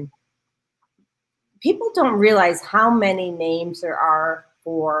back in. People don't realize how many names there are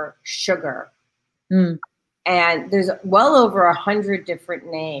for sugar. And there's well over 100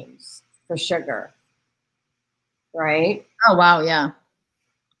 different names for sugar, right? Oh, wow, yeah.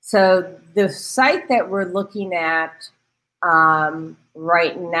 So the site that we're looking at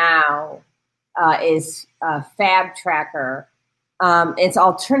right now is Fab Tracker. It's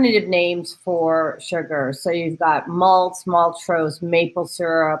alternative names for sugar. So you've got malts, maltose, maple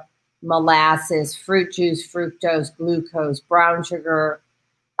syrup, molasses, fruit juice, fructose, glucose, brown sugar,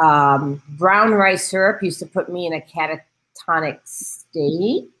 brown rice syrup used to put me in a catatonic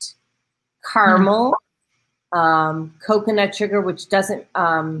state, caramel, coconut sugar, which doesn't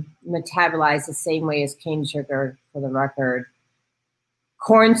metabolize the same way as cane sugar, for the record,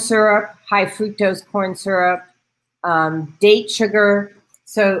 corn syrup, high fructose corn syrup, date sugar.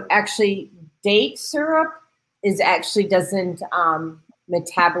 So actually, date syrup doesn't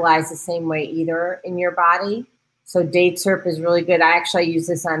metabolize the same way either in your body. So date syrup is really good. I actually use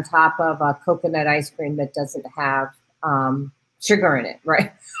this on top of a coconut ice cream that doesn't have sugar in it,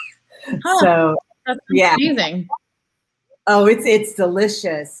 right? So that's amazing. Yeah. Oh, it's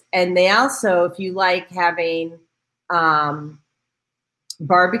delicious. And they also, if you like having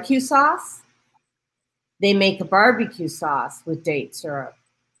barbecue sauce, they make a barbecue sauce with date syrup.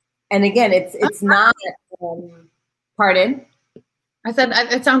 And again, it's not. Pardon? I said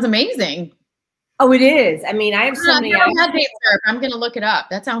it sounds amazing. Oh, it is. I mean, I have so many. I've had date syrup. I'm going to look it up.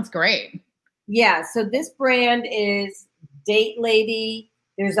 That sounds great. Yeah. So this brand is Date Lady.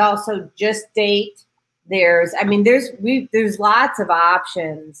 There's also Just Date. There's lots of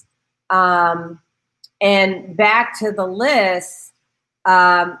options. And back to the list,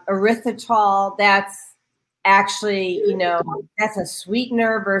 erythritol. That's actually, that's a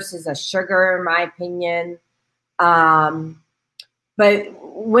sweetener versus a sugar, in my opinion. But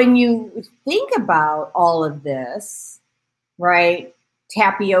when you think about all of this, right,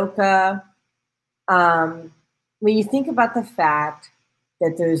 tapioca, when you think about the fact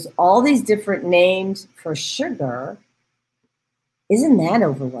that there's all these different names for sugar, isn't that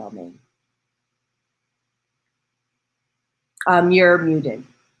overwhelming? You're muted.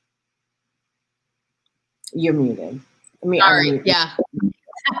 You're muted. Sorry, yeah.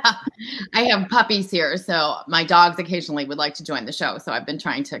 I have puppies here, so my dogs occasionally would like to join the show. So I've been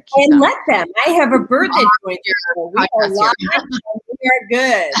trying to keep them. Let them. I have a bird that joins you. We are live. We are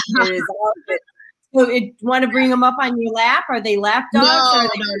good. It is all good. So, want to bring them up on your lap? Are they lap dogs? No.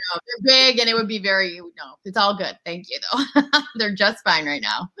 They're big, and it would be it's all good. Thank you, though. They're just fine right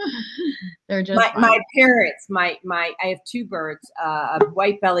now. They're just fine. My parents. I have two birds, a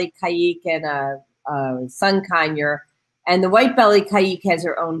white-bellied caique and a sun conure. And the white belly caique has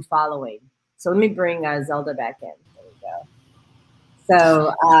her own following. So let me bring Zelda back in. There we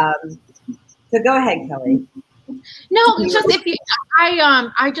go. So go ahead, Kelly. No, just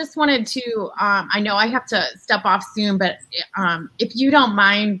I just wanted to. I know I have to step off soon, but if you don't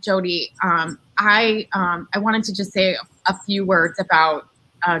mind, Jody, I wanted to just say a few words about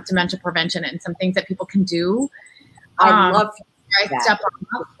dementia prevention and some things that people can do. I love that. Step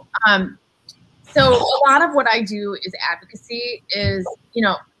off. So a lot of what I do is advocacy.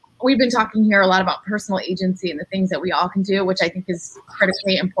 We've been talking here a lot about personal agency and the things that we all can do, which I think is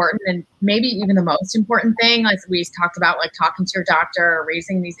critically important and maybe even the most important thing. Like we talked about, like talking to your doctor,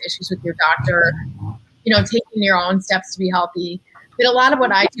 raising these issues with your doctor, taking your own steps to be healthy. But a lot of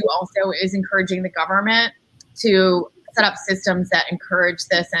what I do also is encouraging the government to set up systems that encourage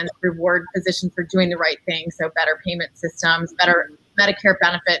this and reward physicians for doing the right thing. So better payment systems, better Medicare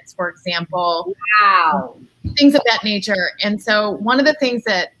benefits, for example. Wow. Things of that nature. And so one of the things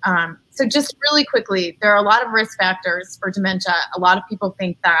that, so just really quickly, there are a lot of risk factors for dementia. A lot of people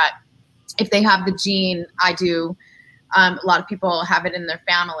think that if they have the gene, I do, a lot of people have it in their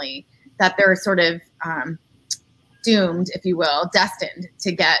family, that they're sort of doomed, if you will, destined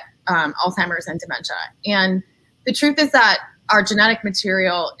to get Alzheimer's and dementia. And the truth is that our genetic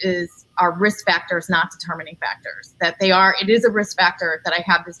material is our risk factors, not determining factors. That it is a risk factor that I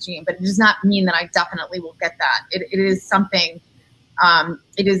have this gene, but it does not mean that I definitely will get that. It is something.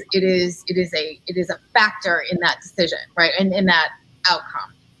 It is a factor in that decision, right, and in that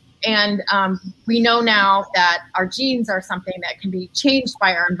outcome. And we know now that our genes are something that can be changed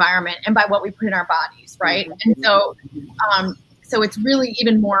by our environment and by what we put in our bodies, right? And so, so it's really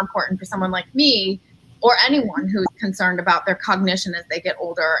even more important for someone like me, or anyone who's concerned about their cognition as they get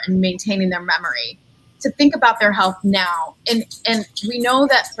older and maintaining their memory, to think about their health now. And we know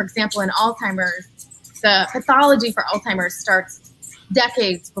that, for example, in Alzheimer's, the pathology for Alzheimer's starts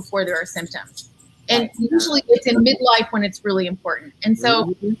decades before there are symptoms. And usually it's in midlife when it's really important. And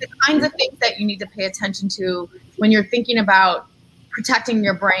so the kinds of things that you need to pay attention to when you're thinking about protecting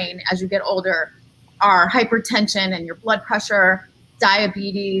your brain as you get older are hypertension and your blood pressure,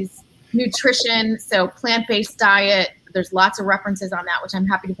 diabetes, nutrition, so plant-based diet. There's lots of references on that, which I'm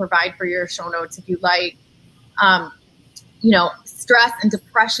happy to provide for your show notes if you like. Stress and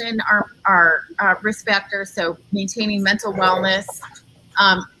depression are risk factors, so maintaining mental wellness,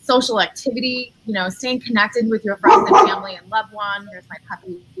 social activity, staying connected with your friends and family and loved one. There's my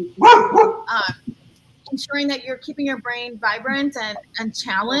puppy. Ensuring that you're keeping your brain vibrant and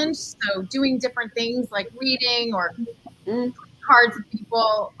challenged, so doing different things like reading or cards with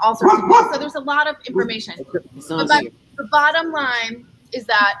people, all sorts of things. So there's a lot of information. But the bottom line is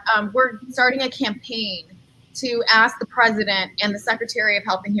that we're starting a campaign to ask the president and the Secretary of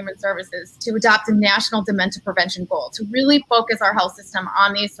Health and Human Services to adopt a national dementia prevention goal, to really focus our health system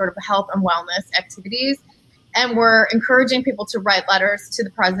on these sort of health and wellness activities. And we're encouraging people to write letters to the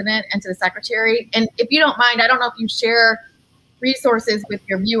president and to the secretary. And if you don't mind, I don't know if you share resources with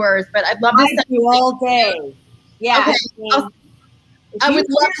your viewers, but I'd love to send you all day. Yeah. Okay. I would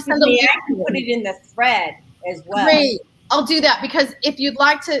love to send I can put it in the thread as well. Great. I'll do that, because if you'd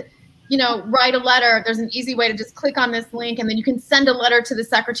like to, write a letter, there's an easy way to just click on this link, and then you can send a letter to the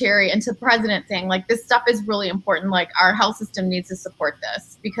secretary and to the president saying, like, this stuff is really important. Like, our health system needs to support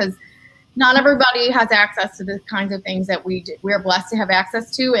this, because not everybody has access to the kinds of things that we're blessed to have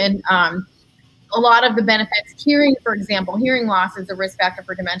access to. And a lot of the benefits, hearing, for example, hearing loss is a risk factor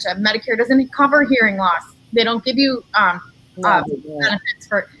for dementia. Medicare doesn't cover hearing loss. They don't give you benefits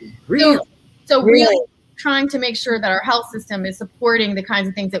for so really trying to make sure that our health system is supporting the kinds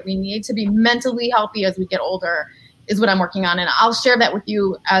of things that we need to be mentally healthy as we get older is what I'm working on. And I'll share that with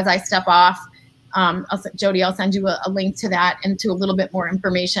you as I step off. Jody, I'll send you a link to that and to a little bit more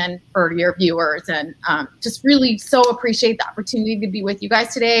information for your viewers. And just really so appreciate the opportunity to be with you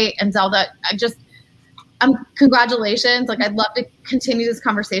guys today. And Zelda, congratulations. Like, I'd love to continue this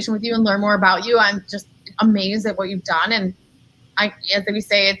conversation with you and learn more about you. I'm just amazed at what you've done. And as we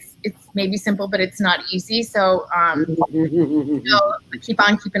say, it's maybe simple, but it's not easy. So, keep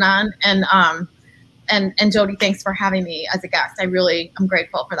on keeping on. And Jody, thanks for having me as a guest. I'm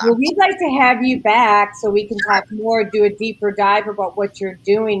grateful for that. Well, we'd like to have you back so we can talk more, do a deeper dive about what you're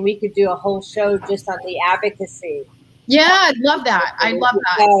doing. We could do a whole show just on the advocacy. Yeah, I'd love that. I love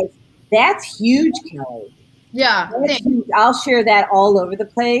that. That's huge, Kelly. Yeah. Huge. I'll share that all over the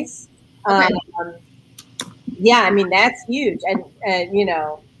place. Okay. Yeah, I mean, that's huge. And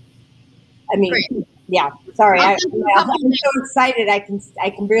great. Yeah, sorry. I'm so excited. I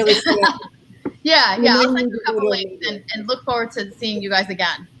can barely see it. Yeah. I'll send you a couple links and look forward to seeing you guys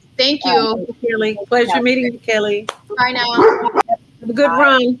again. Thank you. Kelly. Pleasure meeting you, Kelly. Bye now. Have a good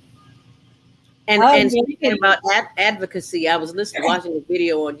run. And speaking about advocacy, I was watching a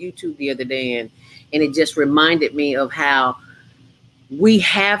video on YouTube the other day, and it just reminded me of how we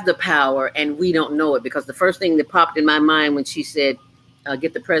have the power and we don't know it, because the first thing that popped in my mind when she said,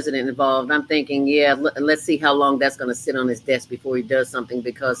 get the president involved, I'm thinking, yeah, let's see how long that's going to sit on his desk before he does something,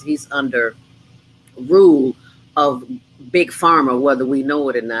 because he's under rule of big pharma, whether we know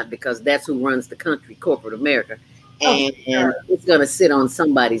it or not, because that's who runs the country, corporate America. And it's going to sit on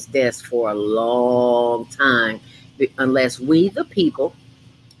somebody's desk for a long time unless we, the people,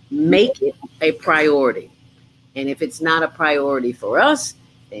 make it a priority. And if it's not a priority for us,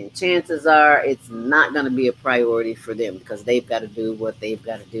 then chances are it's not going to be a priority for them, because they've got to do what they've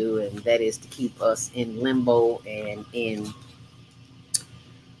got to do, and that is to keep us in limbo and in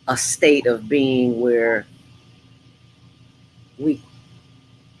a state of being where we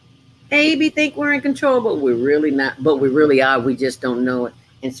maybe think we're in control, but we're really not. But we really are. We just don't know it.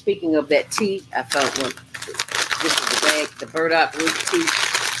 And speaking of that tea, I found one. This is the bag, the burdock root tea.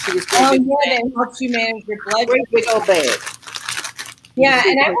 That helps you manage your blood. Great big old bag. Yeah,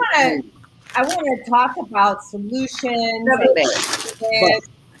 and I want to talk about solutions.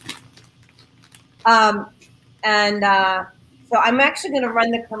 So I'm actually going to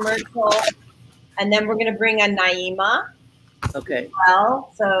run the commercial, and then we're going to bring on Naima. Okay.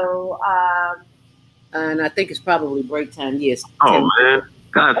 Well, so and I think it's probably break time. Yes. Oh man,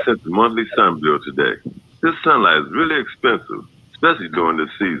 God sent the monthly sun bill today. This sunlight is really expensive, especially during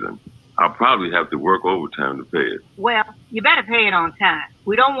this season. I'll probably have to work overtime to pay it. Well, you better pay it on time.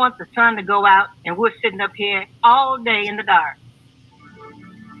 We don't want the sun to go out and we're sitting up here all day in the dark.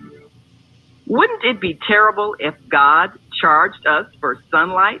 Wouldn't it be terrible if God charged us for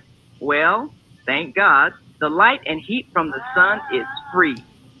sunlight? Well, thank God, the light and heat from the sun is free.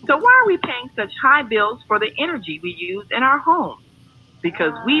 So why are we paying such high bills for the energy we use in our homes?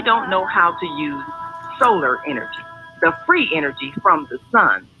 Because we don't know how to use solar energy, the free energy from the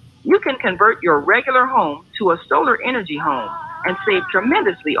sun. You can convert your regular home to a solar energy home and save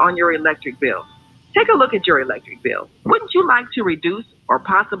tremendously on your electric bill. Take a look at your electric bill. Wouldn't you like to reduce or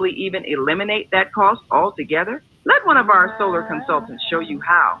possibly even eliminate that cost altogether? Let one of our solar consultants show you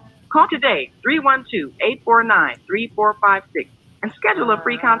how. Call today, 312-849-3456, and schedule a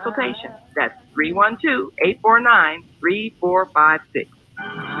free consultation. That's 312-849-3456.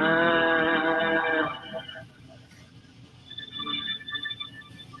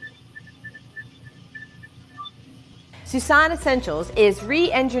 Susan Essentials is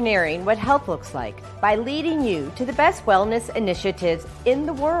re-engineering what health looks like by leading you to the best wellness initiatives in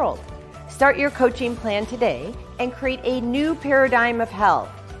the world. Start your coaching plan today and create a new paradigm of health.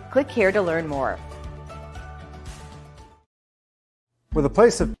 Click here to learn more. With a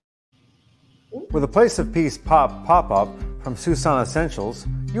Place of Peace pop-up from Susan Essentials,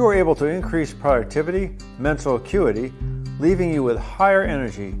 you are able to increase productivity, mental acuity, leaving you with higher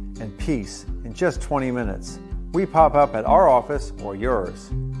energy and peace in just 20 minutes. We pop up at our office or yours.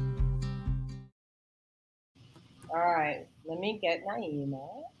 All right, let me get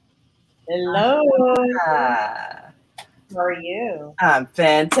Naima. Hello. How are you? I'm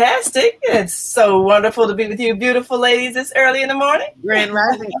fantastic. It's so wonderful to be with you, beautiful ladies, this early in the morning. Grand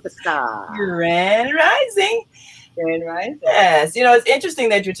Rising, star. Grand Rising. Grand Rising. Yes. You know, it's interesting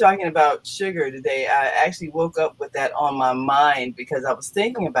that you're talking about sugar today. I actually woke up with that on my mind because I was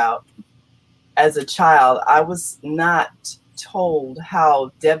thinking about, as a child, I was not told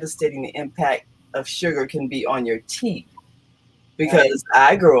how devastating the impact of sugar can be on your teeth, because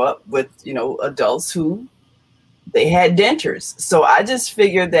I grew up with, adults who they had dentures. So I just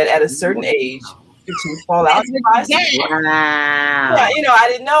figured that at a certain age, your teeth fall out. Wow. Yeah, I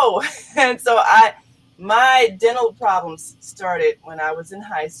didn't know. And so my dental problems started when I was in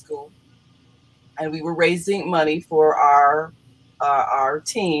high school, and we were raising money for our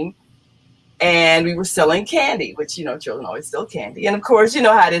team. And we were selling candy, which, children always sell candy. And of course, you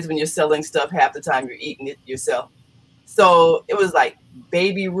know how it is when you're selling stuff, half the time you're eating it yourself. So it was like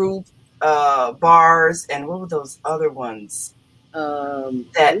Baby Ruth bars, and what were those other ones?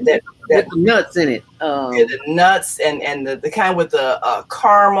 That with the nuts in it. The nuts and the kind with the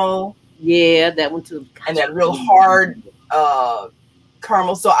caramel. Yeah, that one too. And that real hard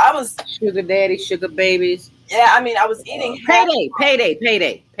caramel. So I was Sugar Daddy, Sugar Babies. Yeah, I mean, I was eating Payday.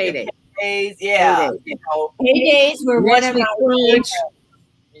 Yeah, Paydays were one of my favorites.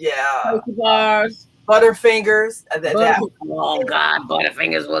 Yeah, bars, Butterfingers. Oh God,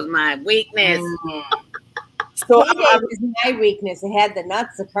 Butterfingers was my weakness. Mm-hmm. So Payday was my weakness. It had the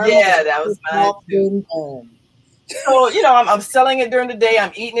nuts, the caramel. Yeah, that was mine too. So, you know, I'm selling it during the day,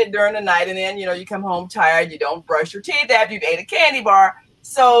 I'm eating it during the night, and then, you know, you come home tired, you don't brush your teeth after you've ate a candy bar.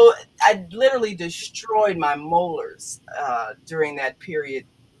 So I literally destroyed my molars during that period.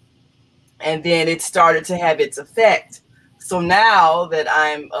 And then it started to have its effect. So now that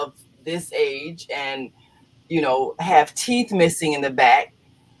I'm of this age and, you know, have teeth missing in the back,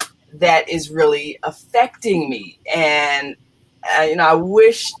 that is really affecting me. And, you know, I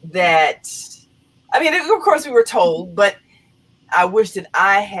wish that, I mean, of course we were told, but I wish that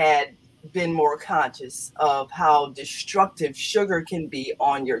I had been more conscious of how destructive sugar can be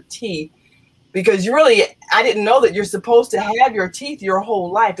on your teeth, because really, I didn't know that you're supposed to have your teeth your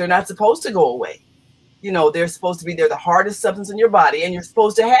whole life. They're not supposed to go away. You know, they're supposed to be, they're the hardest substance in your body, and you're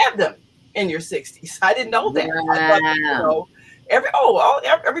supposed to have them in your 60s. I didn't know that. Wow. I thought, you know,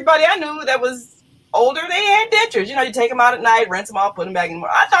 everybody I knew that was older, they had dentures. You know, you take them out at night, rinse them off, put them back in.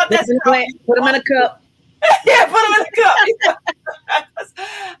 I thought that's put them in a cup. Yeah, put them in a cup.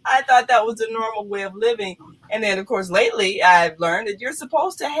 I thought that was a normal way of living. And then, of course, lately I've learned that you're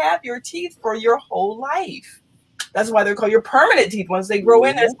supposed to have your teeth for your whole life. That's why they're called your permanent teeth. Once they grow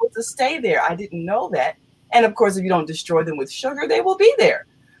in, they're supposed to stay there. I didn't know that. And of course, if you don't destroy them with sugar, they will be there.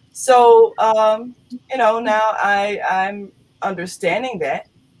 So, you know, now I'm understanding that.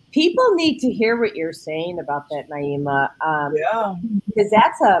 People need to hear what you're saying about that, Naima. Yeah. Because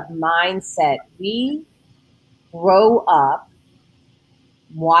that's a mindset. We grow up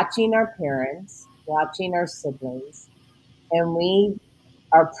watching our parents, watching our siblings, and we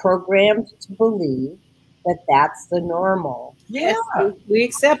are programmed to believe that that's the normal. Yeah. We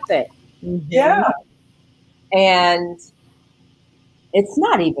accept that. Mm-hmm. Yeah. And it's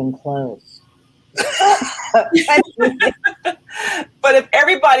not even close. But if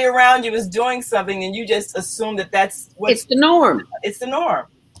everybody around you is doing something and you just assume that that's what it's the norm. It's the norm.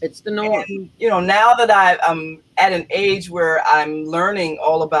 It's the norm. And, you know, now that I'm at an age where I'm learning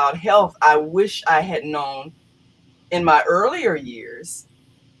all about health, I wish I had known in my earlier years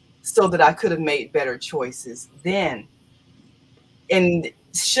so that I could have made better choices then. And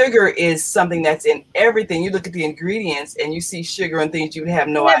sugar is something that's in everything. You look at the ingredients and you see sugar and things you would have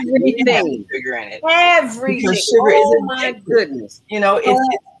no idea have sugar in it. Everything. Because sugar oh is my goodness. You know,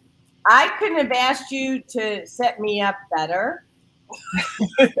 I couldn't have asked you to set me up better.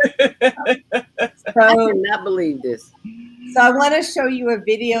 I cannot believe this. So I want to show you a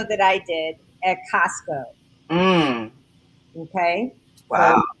video that I did at Costco. Okay.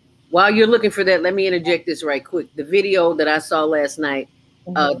 Wow. So, while you're looking for that, let me interject this right quick. The video that I saw last night,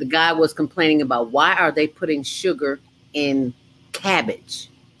 the guy was complaining about why are they putting sugar in cabbage?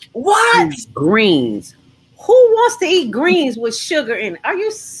 What? Greens. Who wants to eat greens with sugar in it? Are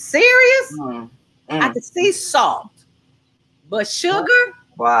you serious? I could see salt, but sugar?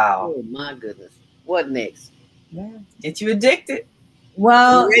 Wow. Oh my goodness. What next? Yeah. Get you addicted.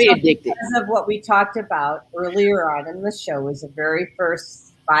 Well, addicted. Because of what we talked about earlier on in the show was the very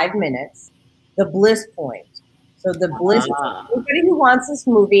first 5 minutes, the bliss point. So the bliss, anybody who wants this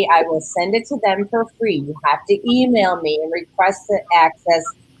movie, I will send it to them for free. You have to email me and request the access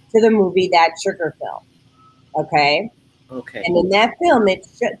to the movie, that sugar film. Okay? Okay. And in that film, it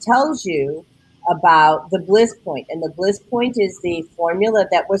tells you about the bliss point. And the bliss point is the formula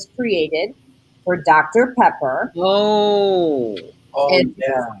that was created for Dr. Pepper. Oh, and yeah.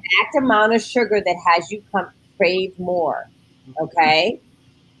 the exact amount of sugar that has you crave more. Okay?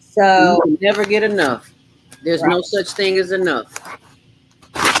 So you never get enough. There's no such thing as enough.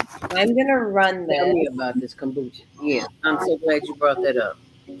 I'm going to run this. Tell me about this kombucha. Yeah, I'm so glad you brought that up.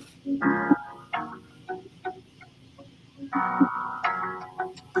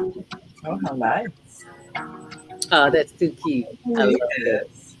 Oh, how nice. Oh, that's too cute. I love that.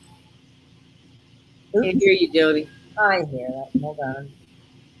 Can't hear you, Jody. I hear that. Hold on.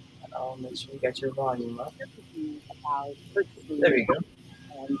 Oh, make sure you got your volume up. There we go.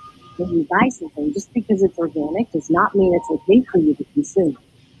 When you buy something, just because it's organic does not mean it's okay for you to consume.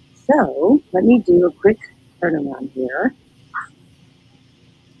 So let me do a quick turnaround here.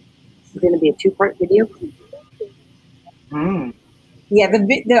 This is going to be a 2-part video. Yeah,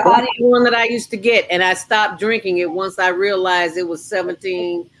 the audio one that I used to get, and I stopped drinking it once I realized it was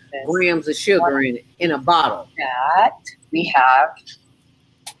 17 grams of sugar in it in a bottle. That we have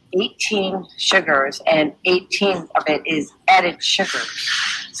 18 sugars, and 18 of it is added sugar.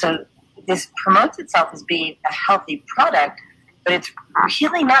 So this promotes itself as being a healthy product, but it's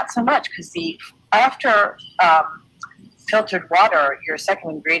really not so much, because after filtered water, your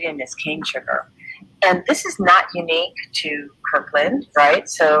second ingredient is cane sugar. And this is not unique to Kirkland, right?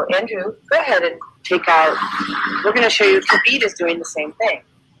 So Andrew, go ahead and take out, we're going to show you, Khabib is doing the same thing.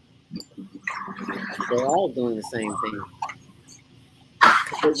 They're all doing the same thing.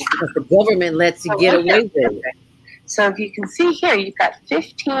 Because the government lets you get away with it. So if you can see here, you've got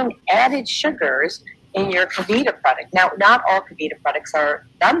 15 added sugars in your Kavita product. Now, not all Kavita products are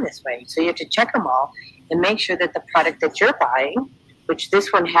done this way, so you have to check them all and make sure that the product that you're buying, which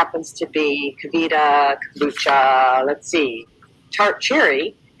this one happens to be Kavita, kombucha, let's see, tart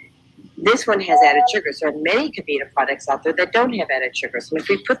cherry, this one has added sugars. There are many Kavita products out there that don't have added sugars. And if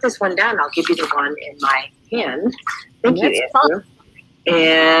we put this one down, I'll give you the one in my hand. Thank you, Andrew.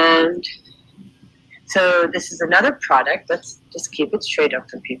 And so this is another product. Let's just keep it straight up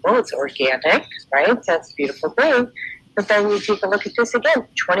for people. It's organic, right? That's a beautiful thing. But then you take a look at this again,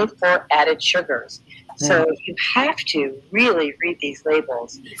 24 added sugars. So you have to really read these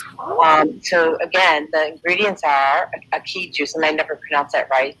labels. So again, the ingredients are a key juice, and I never pronounce that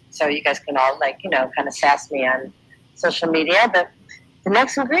right. So you guys can all kind of sass me on social media. But the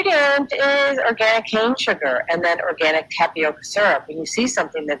next ingredient is organic cane sugar and then organic tapioca syrup. When you see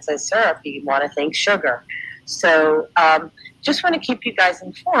something that says syrup, you want to think sugar. So just want to keep you guys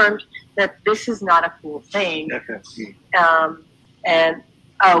informed that this is not a cool thing.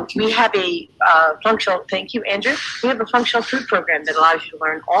 We have a functional, thank you, Andrew. We have a functional food program that allows you to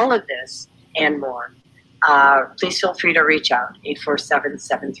learn all of this and more. Please feel free to reach out,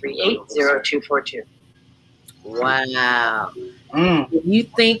 847-738-0242. Wow. Do you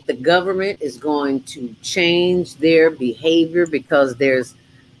think the government is going to change their behavior because there's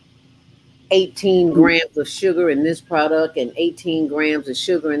 18 grams of sugar in this product and 18 grams of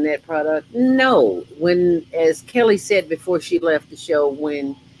sugar in that product? No. When, as Kelly said before she left the show,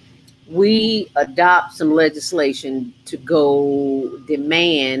 when we adopt some legislation to go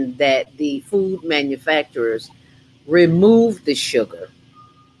demand that the food manufacturers remove the sugar,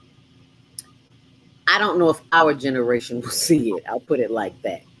 I don't know if our generation will see it. I'll put it like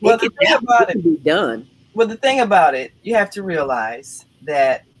that. Well, the thing about it be done. Well, the thing about it, you have to realize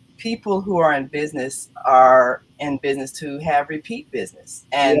that people who are in business are in business to have repeat business,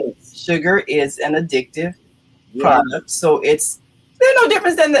 and sugar is an addictive product. So there's no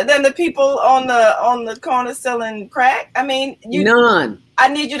difference than the people on the corner selling crack. I mean, none. I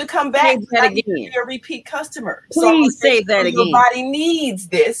need you to come back. Say that again. You're a repeat customer. Please say that again. Your body needs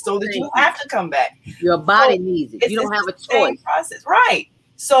this, so that you have to come back. Your body needs it. You don't have a choice. Process, right?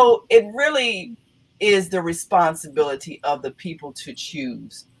 So it really is the responsibility of the people to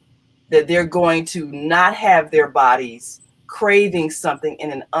choose that they're going to not have their bodies craving something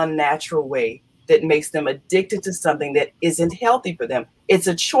in an unnatural way that makes them addicted to something that isn't healthy for them. It's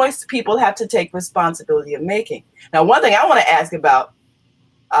a choice people have to take responsibility of making. Now, one thing I want to ask about,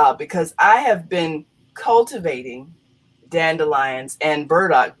 because I have been cultivating dandelions and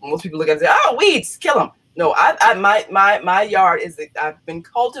burdock. Most people look at it and say, "Oh, weeds, kill them." No, my yard is that I've been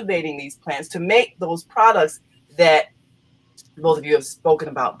cultivating these plants to make those products that both of you have spoken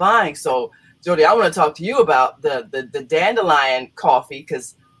about buying. So, Jody, I want to talk to you about the dandelion coffee,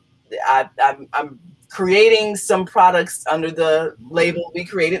 because I'm creating some products under the label we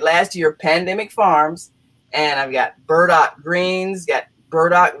created last year, Pandemic Farms, and I've got burdock greens, got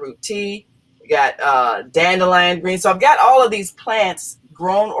burdock root tea, we got dandelion greens. So I've got all of these plants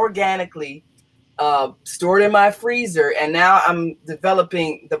grown organically, stored in my freezer, and now I'm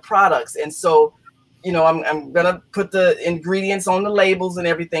developing the products. And so, I'm gonna put the ingredients on the labels and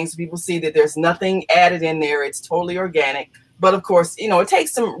everything, so people see that there's nothing added in there. It's totally organic. But of course, it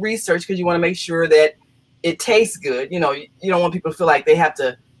takes some research, because you want to make sure that it tastes good. You don't want people to feel like they have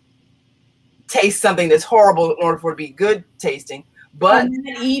to taste something that's horrible in order for it to be good tasting. But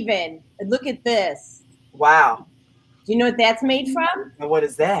not even. Look at this. Wow. Do you know what that's made from? And what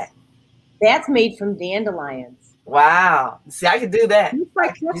is that? That's made from dandelions. Wow. See, I could do that.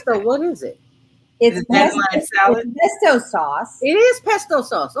 Pesto. What is it? It's dandelion salad. It's pesto sauce. It is pesto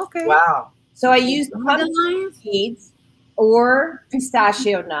sauce. Okay. Wow. So I used pumpkin seeds or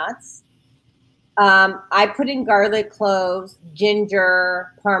pistachio nuts. I put in garlic cloves,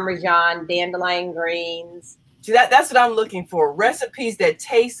 ginger, Parmesan, dandelion greens. See, that's what I'm looking for. Recipes that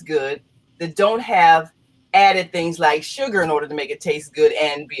taste good, that don't have added things like sugar in order to make it taste good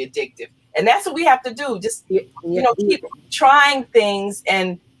and be addictive. And that's what we have to do. Just, keep trying things.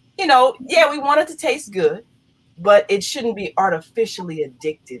 And, we want it to taste good, but it shouldn't be artificially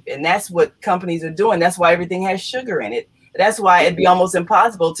addictive. And that's what companies are doing. That's why everything has sugar in it. That's why it'd be almost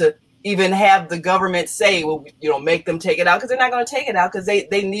impossible to even have the government say, well, make them take it out, because they're not going to take it out, because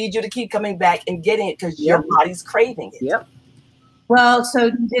they need you to keep coming back and getting it, because your body's craving it. Yep. Well,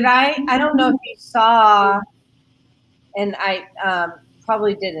 so I don't know if you saw, and I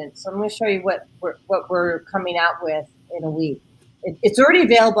probably didn't. So I'm going to show you what we're coming out with in a week. It's already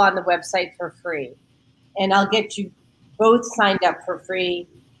available on the website for free. And I'll get you both signed up for free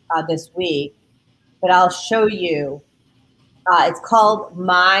this week. But I'll show you. It's called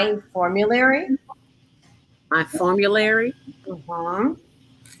My Formulary. My Formulary? Mm-hmm.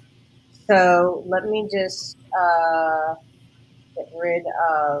 So let me just get rid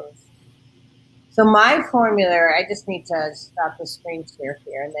of. So My Formulary, I just need to stop the screen share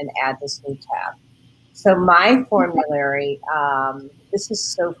here and then add this new tab. So My Formulary, this is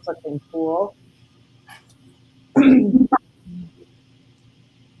so flipping cool.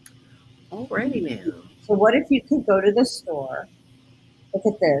 Already now. So what if you could go to the store? Look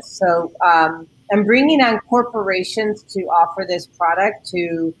at this. So I'm bringing on corporations to offer this product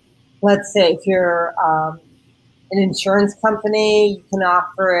to, let's say, if you're an insurance company, you can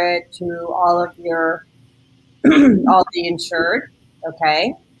offer it to all of your, all the insured,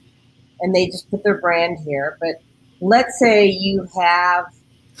 okay? And they just put their brand here. But let's say you have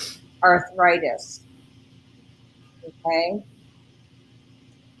arthritis, okay?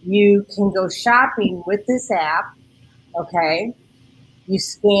 You can go shopping with this app, okay? You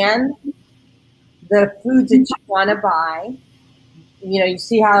scan the foods that you want to buy. You know, you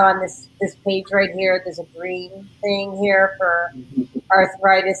see how on this page right here, there's a green thing here for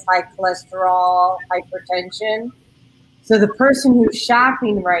arthritis, high cholesterol, hypertension. So the person who's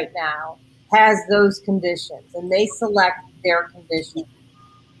shopping right now has those conditions, and they select their condition.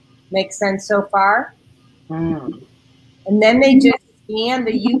 Make sense so far? Mm. And then they just scan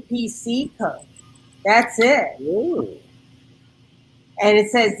the UPC code. That's it. Ooh. And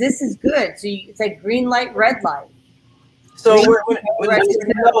it says this is good. So it's like green light, red light. So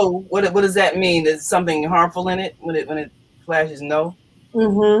what does that mean? Is something harmful in it when it flashes no?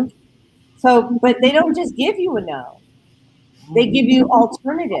 Mm-hmm. So, but they don't just give you a no. They give you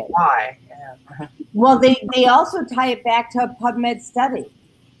alternatives. Why? Yeah. Well, they also tie it back to a PubMed study.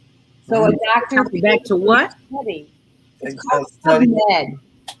 So a doctor back to what? Study. It's called PubMed.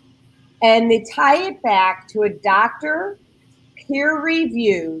 And they tie it back to a doctor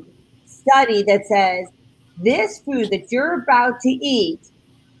peer-reviewed study that says this food that you're about to eat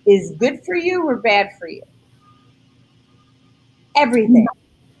is good for you or bad for you. Everything.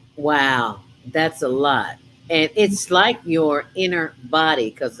 Wow, that's a lot. And it's like your inner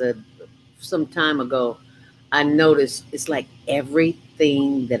body, because some time ago, I noticed it's like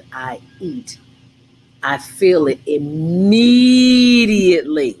everything that I eat, I feel it immediately.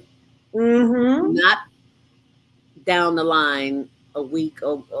 Mm-hmm. Not down the line a week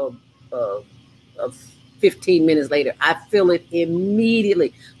of 15 minutes later. I feel it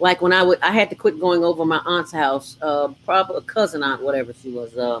immediately. Like when I had to quit going over my aunt's house, probably a cousin aunt, whatever she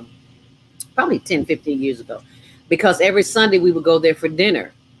was, probably 10, 15 years ago, because every Sunday we would go there for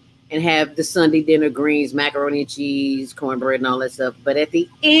dinner and have the Sunday dinner greens, macaroni and cheese, cornbread and all that stuff. But at the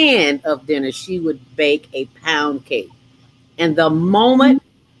end of dinner, she would bake a pound cake. And the moment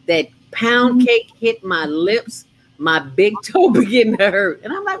that pound cake hit my lips, my big toe began to hurt.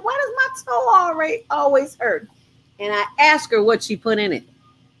 And I'm like, why does my toe always hurt? And I asked her what she put in it.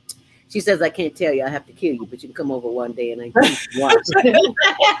 She says, I can't tell you. I have to kill you, but you can come over one day and I can watch.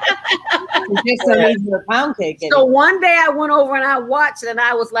 Pound cake. So one day I went over and I watched it and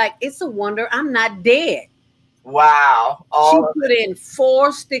I was like, it's a wonder I'm not dead. Wow. She put in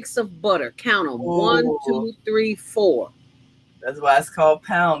 4 sticks of butter. Count them. 1, 2, 3, 4. That's why it's called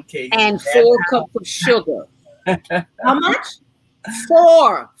pound cake. And 4 cups of sugar. How much?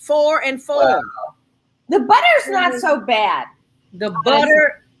 4. 4 and 4. Wow. The butter's not so bad. The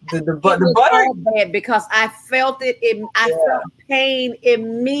butter. The butter so bad because I felt it. I felt pain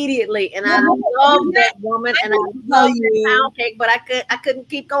immediately, and I love that woman, and I love that pound cake. But I couldn't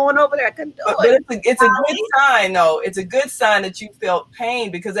keep going over there. I couldn't do it. But it's a good sign, though. It's a good sign that you felt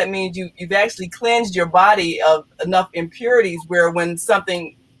pain, because that means you've actually cleansed your body of enough impurities where when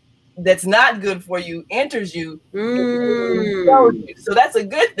something that's not good for you enters you, so that's a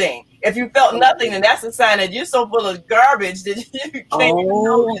good thing. If you felt nothing, then that's a sign that you're so full of garbage that you can't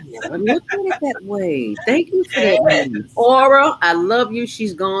look at it that way. Thank you for that. Aura, I love you.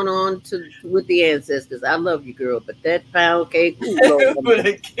 She's gone on with the ancestors. I love you, girl. But that pound cake, and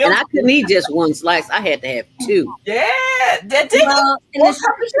I couldn't eat just one slice. I had to have 2. Yeah, that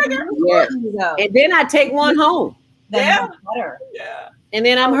and then I take one home. Yeah. And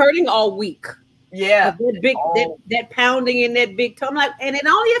then I'm hurting all week. Yeah. That pounding in that big toe. I'm like, and it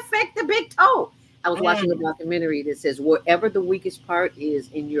only affects the big toe. I was watching a documentary that says wherever the weakest part is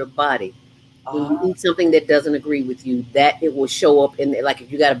in your body, when you eat something that doesn't agree with you, that it will show up in there. Like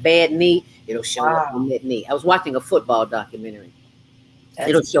if you got a bad knee, it'll show up on that knee. I was watching a football documentary.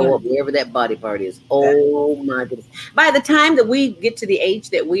 It'll show up wherever that body part is. Oh my goodness. By the time that we get to the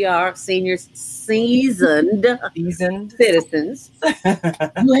age that we are seniors, seasoned citizens,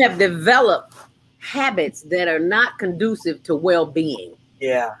 you have developed habits that are not conducive to well-being.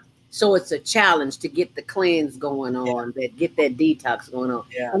 Yeah. So it's a challenge to get the cleanse going on, that get that detox going on.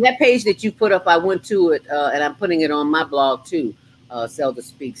 Yeah. On that page that you put up, I went to it, and I'm putting it on my blog too,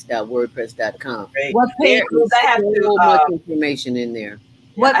 seldaspeaks.wordpress.com. What page There's I have so to, much information in there.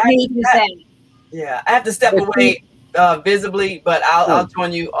 What page is that? Yeah, I have to step away visibly, but I'll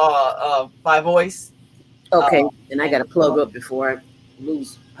join you by voice. Okay, and I got to plug up before I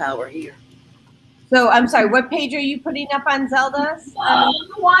lose power here. So I'm sorry, what page are you putting up on Zelda's?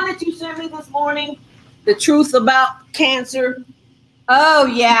 The one that you sent me this morning. The truth about cancer. Oh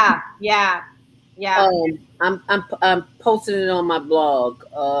yeah. I'm posting it on my blog.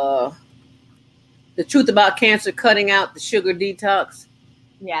 The truth about cancer, cutting out the sugar detox.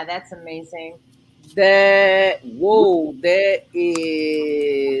 Yeah, that's amazing. That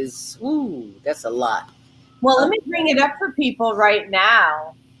that's a lot. Well, let me bring it up for people right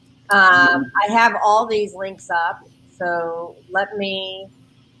now. I have all these links up, so let me.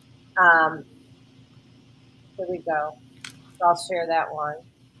 Here we go. So I'll share that one.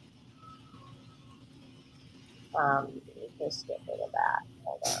 Just get rid of that.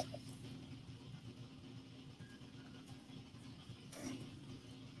 Hold on.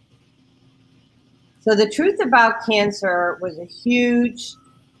 So the truth about cancer was a huge.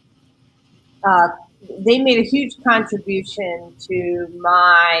 They made a huge contribution to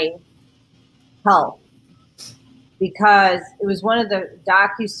my health because it was one of the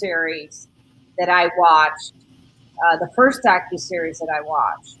docuseries that I watched, the first docuseries that I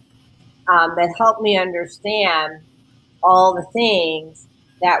watched, that helped me understand all the things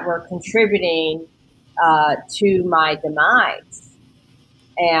that were contributing to my demise.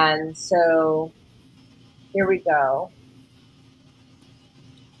 And so here we go.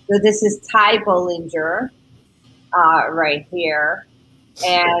 So this is Ty Bollinger right here.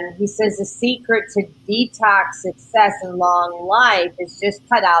 And he says the secret to detox success and long life is just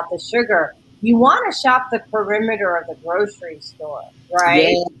cut out the sugar. You want to shop the perimeter of the grocery store,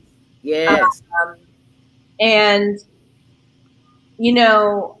 right? Yes. And, you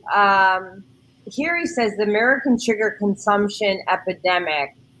know, here he says the American sugar consumption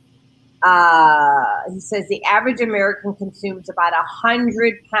epidemic. He says the average American consumes about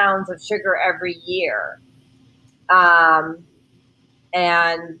 100 pounds of sugar every year.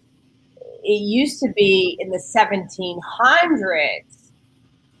 And it used to be in the 1700s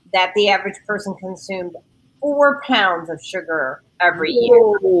that the average person consumed 4 pounds of sugar every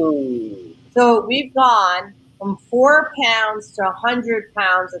year. So we've gone from 4 pounds to 100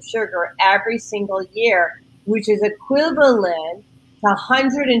 pounds of sugar every single year, which is equivalent to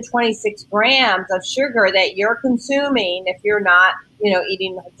 126 grams of sugar that you're consuming if you're not, you know,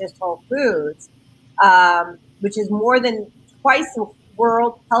 eating just whole foods, which is more than twice the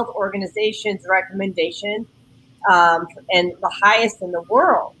World Health Organization's recommendation, and the highest in the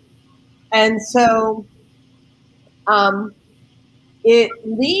world. And so it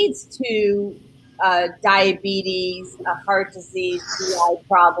leads to diabetes, heart disease, GI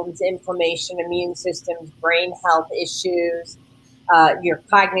problems, inflammation, immune systems, brain health issues, your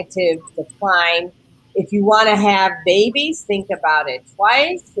cognitive decline. If you want to have babies, think about it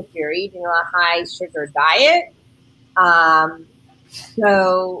twice if you're eating a high sugar diet.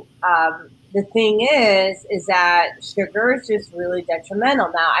 The thing is that sugar is just really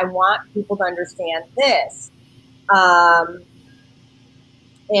detrimental. Now, I want people to understand this.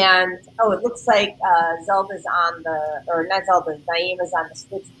 It looks like Zelda's on the, or not Zelda, Naima's on the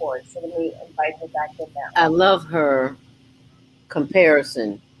switchboard. So let me invite her back in now. I love her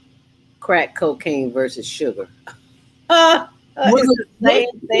comparison, crack cocaine versus sugar. It's the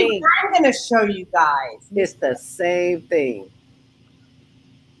same thing. I'm going to show you guys. It's the same thing.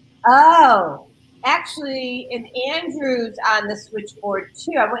 Oh, actually, and Andrew's on the switchboard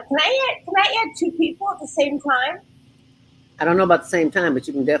too. Can I add two people at the same time? I don't know about the same time, but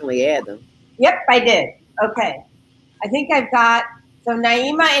you can definitely add them. Yep, I did. Okay. I think I've got, so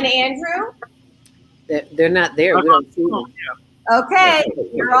Naima and Andrew? They're not there. We don't see them. Okay,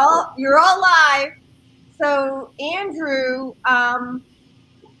 you're all live. So Andrew,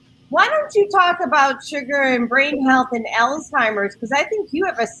 why don't you talk about sugar and brain health and Alzheimer's? Because I think you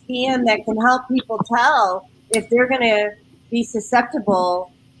have a scan that can help people tell if they're going to be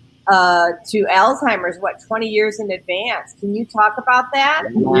susceptible to Alzheimer's, 20 years in advance. Can you talk about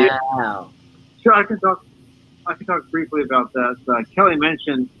that? Wow. Sure, I can talk briefly about that. Kelly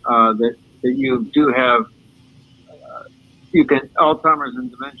mentioned that you do have Alzheimer's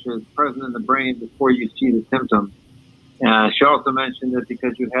and dementia is present in the brain before you see the symptoms. She also mentioned that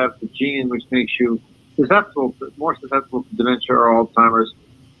because you have the gene which makes you more susceptible to dementia or Alzheimer's,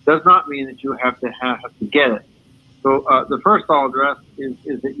 does not mean that you have to get it. So the first I'll address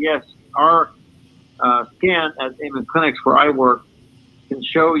is that yes, our scan at Amen Clinics where I work can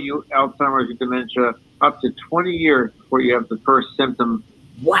show you Alzheimer's or dementia up to 20 years before you have the first symptom.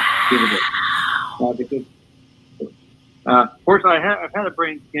 Wow. Because fortunately, I've had a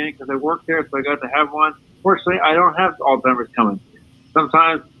brain scan because I worked there, so I got to have one. Fortunately, I don't have Alzheimer's coming.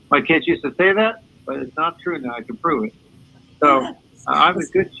 Sometimes my kids used to say that, but it's not true now. I can prove it. So I'm in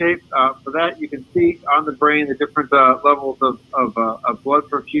good shape for that. You can see on the brain the different levels of blood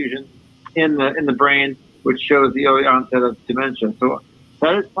perfusion in the brain, which shows the early onset of dementia. So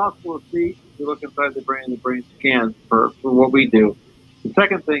that is possible to see if you look inside the brain scan for what we do. The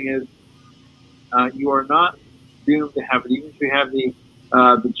second thing is you are not doomed to have it, even if you have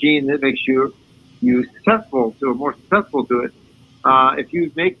the gene that makes you susceptible to, or more susceptible to it. If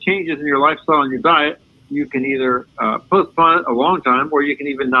you make changes in your lifestyle and your diet, you can either postpone it a long time, or you can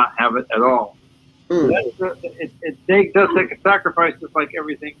even not have it at all. It does take a sacrifice, just like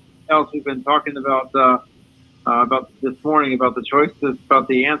everything else we've been talking about this morning, about the choices, about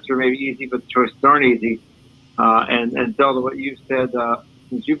the answer may be easy, but the choices aren't easy. And Zelda, what you've said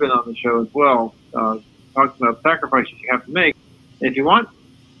since you've been on the show as well, talking about sacrifices you have to make. If you want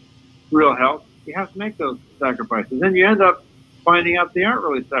real health, you have to make those sacrifices. Then you end up finding out they aren't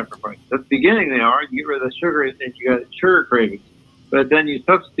really sacrifices. At the beginning they are. You get rid of the sugar and you got sugar cravings. But then you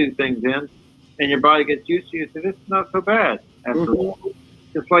substitute things in and your body gets used to it. So this is not so bad after all.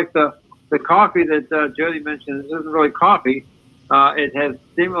 Just like the coffee that Jody mentioned, this isn't really coffee. It has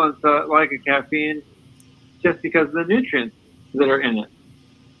stimulants like a caffeine just because of the nutrients that are in it.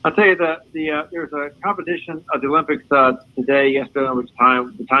 I'll tell you that there's a competition at the Olympics yesterday, I don't know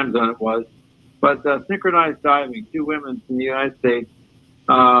the time zone it was, but synchronized diving, 2 women from the United States,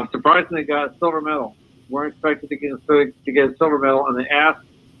 surprisingly got a silver medal. Weren't expected to get a silver medal, and they asked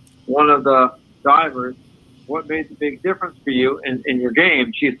one of the divers, what made the big difference for you in your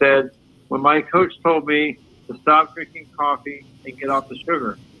game? She said, when my coach told me to stop drinking coffee and get off the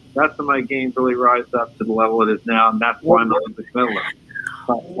sugar, that's when my game really rises up to the level it is now, and that's why I'm an Olympic medalist.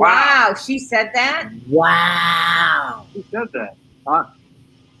 Wow, she said that? Wow. She said that.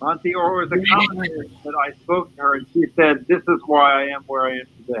 Auntie Or was a commentator that I spoke to her, and she said, this is why I am where I am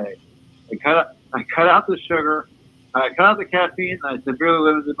today. I cut out the sugar, I cut out the caffeine, and I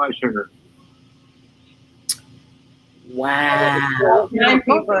severely limited my sugar. Wow. Like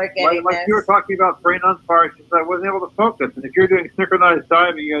you were talking about brain on fire, she said I wasn't able to focus. And if you're doing synchronized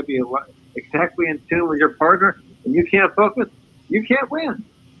diving, you got to be exactly in tune with your partner, and you can't focus, you can't win.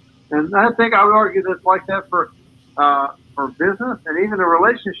 And I think I would argue that's like that for business and even a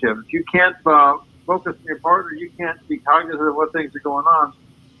relationship. If you can't focus on your partner, you can't be cognizant of what things are going on,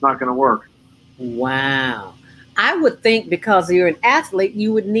 it's not going to work. Wow. I would think because you're an athlete,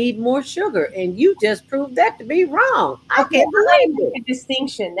 you would need more sugar, and you just proved that to be wrong. I can't believe it. A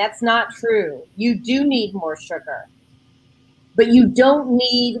distinction. That's not true. You do need more sugar, but you don't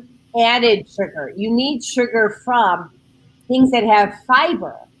need added sugar. You need sugar from things that have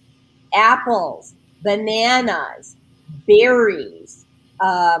fiber, apples, bananas, berries.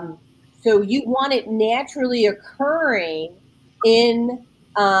 So you want it naturally occurring in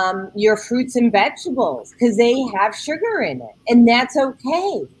your fruits and vegetables because they have sugar in it, and that's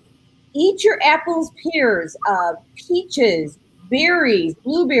okay. Eat your apples, pears, peaches, berries,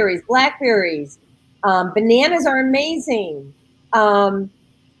 blueberries, blackberries. Bananas are amazing.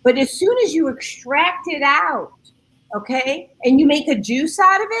 But as soon as you extract it out, okay, and you make a juice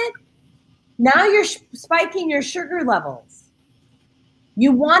out of it, now you're spiking your sugar levels.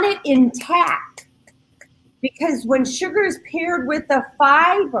 You want it intact because when sugar is paired with the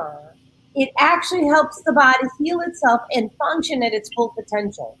fiber, it actually helps the body heal itself and function at its full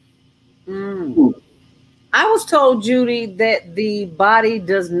potential. I was told, Judy, that the body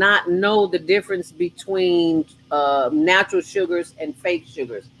does not know the difference between natural sugars and fake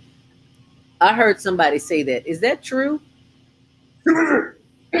sugars. I heard somebody say that. Is that true?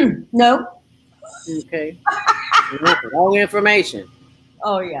 No. Okay. Wrong information.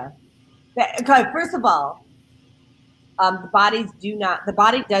 Oh yeah. Okay. First of all, the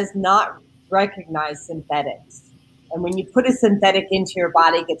body does not recognize synthetics, and when you put a synthetic into your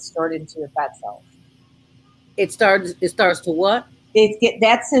body, it gets stored into your fat cells. It starts to what?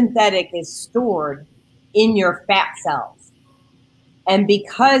 That synthetic is stored in your fat cells. And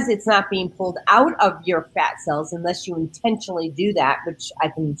because it's not being pulled out of your fat cells, unless you intentionally do that, which I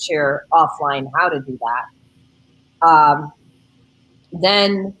can share offline how to do that,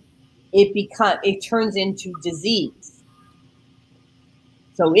 then it turns into disease.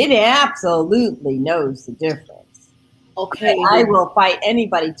 So it absolutely knows the difference. Okay. I will fight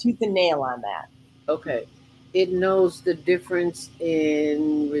anybody tooth and nail on that. Okay. It knows the difference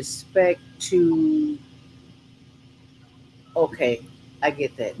in respect to. Okay, I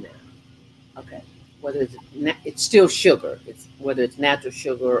get that now. Okay, whether it's still sugar, whether it's natural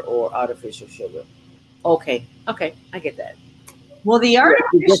sugar or artificial sugar. Okay, I get that. Well, the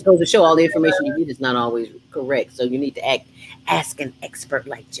artificial it just goes to show all the information you need is not always correct, so you need to ask an expert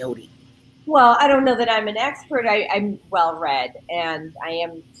like Jody. Well, I don't know that I'm an expert. I'm well read and I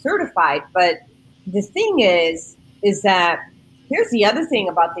am certified, but the thing is that here's the other thing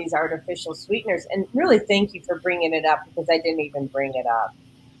about these artificial sweeteners, and really thank you for bringing it up because I didn't even bring it up.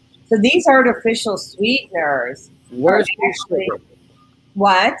 So these artificial sweeteners worse than sugar.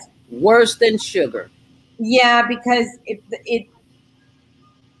 What? Worse than sugar. Yeah, because it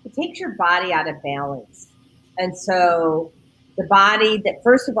takes your body out of balance, and so the body that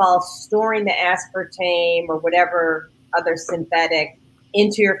first of all storing the aspartame or whatever other synthetic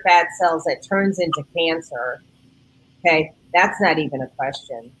into your fat cells that turns into cancer. Okay, that's not even a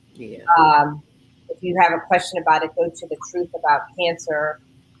question. Yeah. If you have a question about it, go to the Truth About Cancer,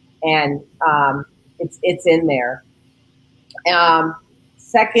 and it's in there.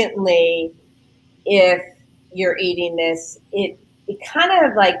 Secondly, if you're eating this, it kind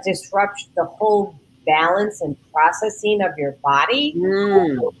of like disrupts the whole balance and processing of your body,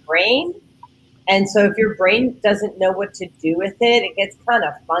 your brain. And so if your brain doesn't know what to do with it, it gets kind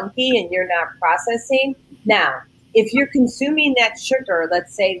of funky and you're not processing. Now, if you're consuming that sugar,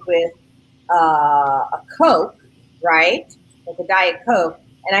 let's say with a Coke, right? Like a Diet Coke.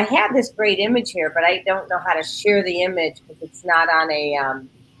 And I have this great image here, but I don't know how to share the image because it's not on a,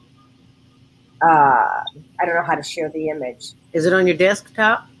 I don't know how to share the image. Is it on your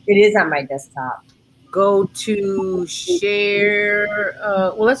desktop? It is on my desktop. Go to share.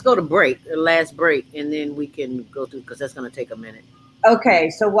 Well, let's go to break, the last break, and then we can go through because that's going to take a minute. Okay,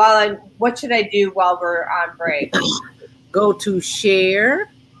 so what should I do while we're on break? Go to share.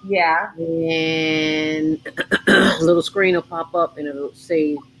 Yeah. And a little screen will pop up and it'll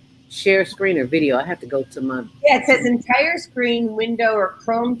say share screen or video. I have to go to my. Yeah, it says entire screen, window, or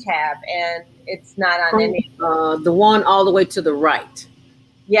Chrome tab, and it's not on any. The one all the way to the right.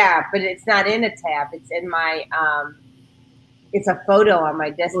 Yeah, but it's not in a tab. It's in my. It's a photo on my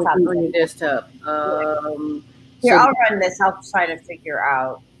desktop. On your desktop. Here, I'll run this. I'll try to figure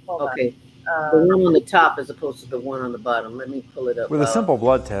out. Hold on. The one on the top as opposed to the one on the bottom. Let me pull it up. With a simple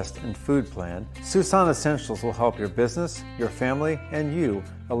blood test and food plan, Susan Essentials will help your business, your family, and you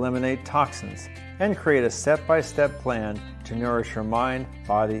eliminate toxins and create a step-by-step plan to nourish your mind,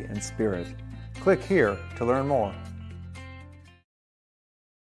 body, and spirit. Click here to learn more.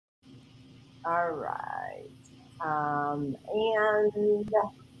 All right. And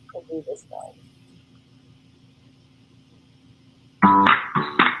we'll do this one.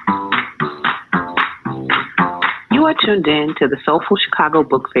 You are tuned in to the Soulful Chicago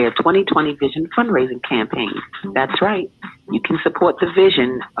Book Fair 2020 Vision Fundraising Campaign. That's right. You can support the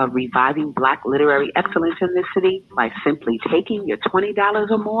vision of reviving Black literary excellence in this city by simply taking your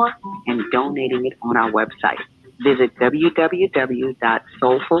 $20 or more and donating it on our website. Visit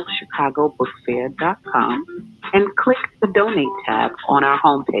www.soulfulchicagobookfair.com and click the Donate tab on our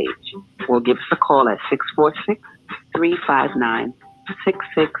homepage, or give us a call at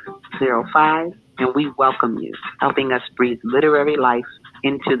 646-359-6605. And we welcome you, helping us breathe literary life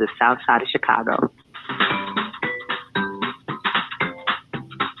into the South Side of Chicago.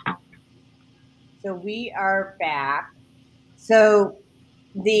 So we are back. So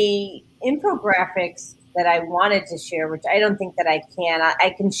the infographics that I wanted to share, which I don't think that I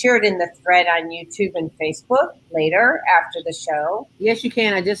can share it in the thread on YouTube and Facebook later after the show. Yes, you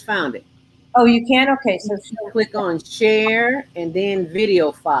can. I just found it. Oh, you can? Okay. So click on share and then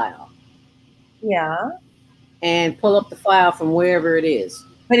video file. Yeah. And pull up the file from wherever it is.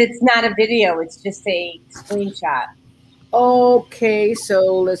 But it's not a video. It's just a screenshot. Okay.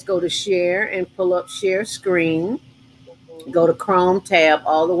 So let's go to share and pull up share screen. Mm-hmm. Go to Chrome tab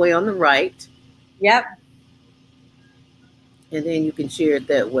all the way on the right. Yep. And then you can share it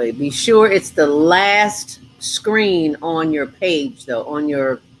that way. Be sure it's the last screen on your page, though, on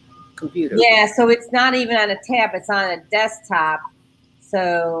your computer. Yeah. So it's not even on a tab. It's on a desktop.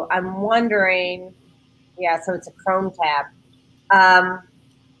 So I'm wondering, yeah, so it's a Chrome tab.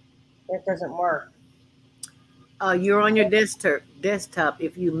 It doesn't work. You're on your desktop.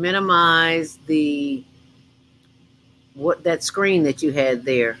 If you minimize that screen that you had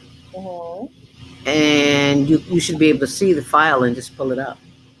there, mm-hmm. and you should be able to see the file and just pull it up.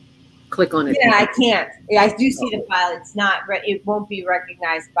 Click on it. Yeah, I can't. Yeah, I do see the file. It's not. It won't be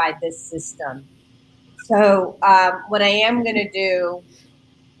recognized by this system. So what I am going to do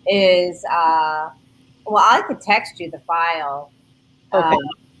is, well, I could text you the file, okay,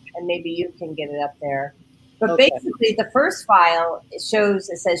 and maybe you can get it up there. But basically, the first file it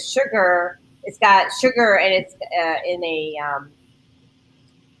says sugar. It's got sugar, and it's in a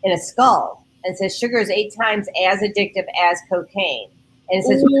skull. And it says sugar is 8 times as addictive as cocaine. And it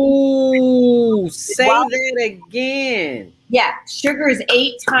says, ooh, say that again. Yeah, sugar is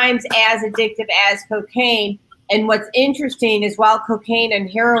 8 times as addictive as cocaine. And what's interesting is while cocaine and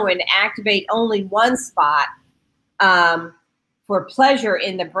heroin activate only one spot for pleasure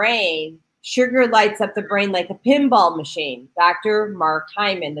in the brain, sugar lights up the brain like a pinball machine. Dr. Mark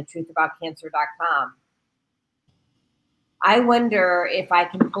Hyman, thetruthaboutcancer.com. I wonder if I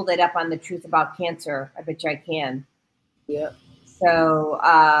can pull it up on the Truth About Cancer. I bet you I can. Yeah. So,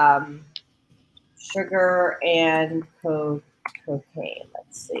 sugar and cocaine.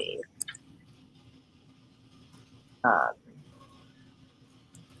 Let's see.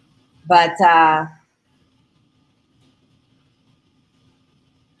 But I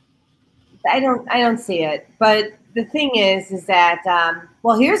don't see it. But the thing is that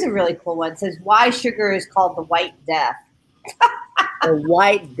well, here's a really cool one. It says why sugar is called the White Death. The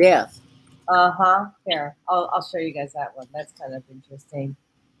White Death. Here, I'll show you guys that one. That's kind of interesting.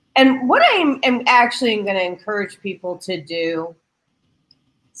 And what I am actually going to encourage people to do,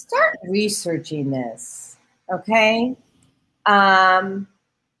 start researching this. Okay. I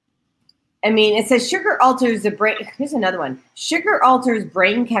mean, it says sugar alters the brain. Here's another one. Sugar alters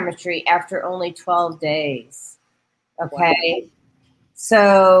brain chemistry after only 12 days. Okay. Wow.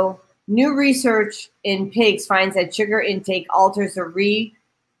 So new research in pigs finds that sugar intake alters the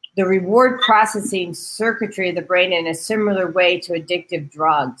reward processing circuitry of the brain in a similar way to addictive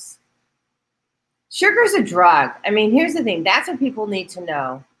drugs. Sugar's a drug. I mean, here's the thing. That's what people need to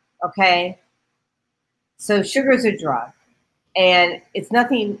know. Okay. So sugar's a drug. And it's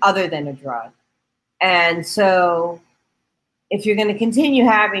nothing other than a drug. And so if you're going to continue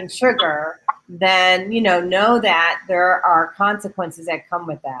having sugar, then, know that there are consequences that come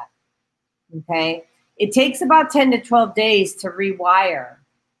with that. Okay. It takes about 10 to 12 days to rewire,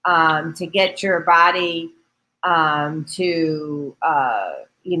 to get your body to,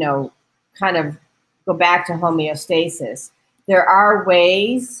 kind of go back to homeostasis. There are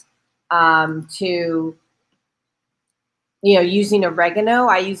ways to, using oregano.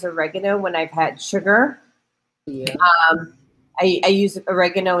 I use oregano when I've had sugar. Yeah. I use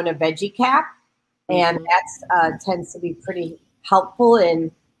oregano in a veggie cap, and that tends to be pretty helpful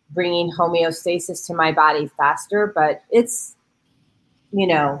in bringing homeostasis to my body faster. But it's,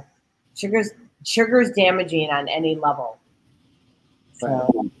 sugar's damaging on any level.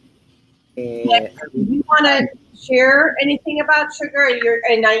 So, do you want to share anything about sugar?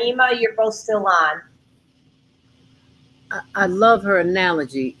 And Naima, you're both still on. I love her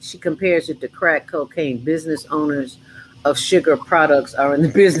analogy. She compares it to crack cocaine. Business owners of sugar products are in the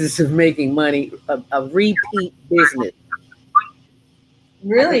business of making money, a repeat business.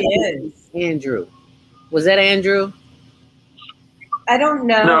 Really is. Andrew. Was that Andrew? I don't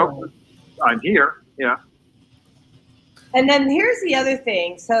know. No, I'm here. Yeah. And then here's the other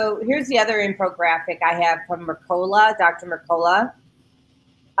thing. So here's the other infographic I have from Mercola, Dr. Mercola.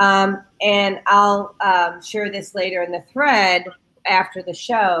 And I'll share this later in the thread after the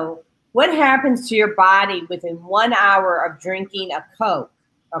show. What happens to your body within 1 hour of drinking a Coke?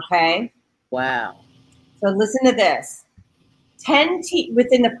 Okay. Wow. So listen to this.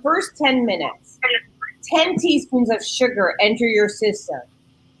 Within the first 10 minutes, 10 teaspoons of sugar enter your system.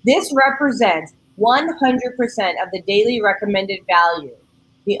 This represents 100% of the daily recommended value.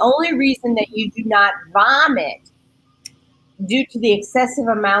 The only reason that you do not vomit due to the excessive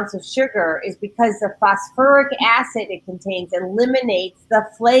amounts of sugar is because the phosphoric acid it contains eliminates the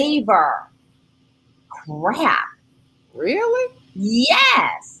flavor. Crap. Really?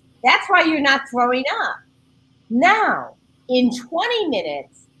 Yes. That's why you're not throwing up. Now, in 20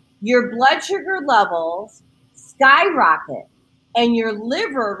 minutes, your blood sugar levels skyrocket and your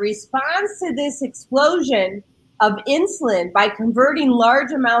liver responds to this explosion of insulin by converting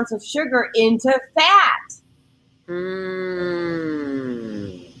large amounts of sugar into fat.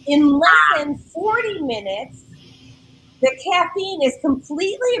 In less than 40 minutes, the caffeine is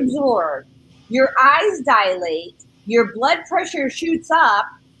completely absorbed. Your eyes dilate, your blood pressure shoots up,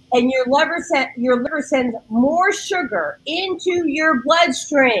 and your liver sends more sugar into your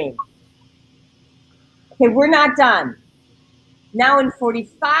bloodstream. Okay, we're not done. Now in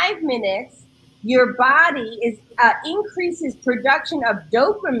 45 minutes, your body increases production of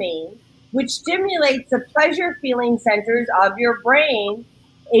dopamine, which stimulates the pleasure feeling centers of your brain,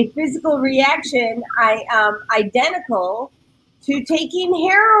 a physical reaction identical to taking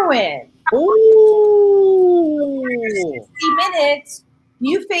heroin. Ooh. 60 minutes,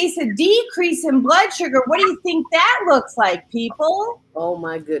 you face a decrease in blood sugar. What do you think that looks like, people? Oh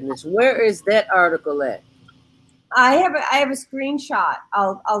my goodness. Where is that article at? I have a screenshot.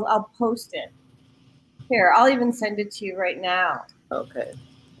 I'll post it. Here, I'll even send it to you right now. Okay.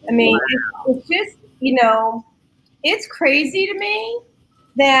 I mean, it's just, it's crazy to me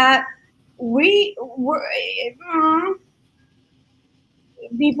that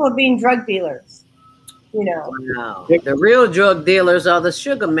people are being drug dealers, Wow. The real drug dealers are the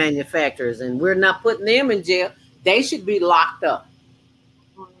sugar manufacturers, and we're not putting them in jail. They should be locked up.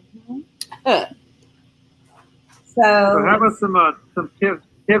 So how about some tips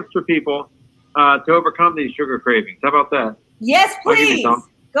for people to overcome these sugar cravings? How about that? Yes, please.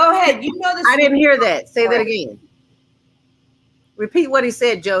 Go ahead. You know this. I didn't hear that. Say that again. Repeat what he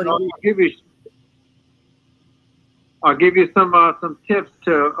said, Jody. I'll give you some tips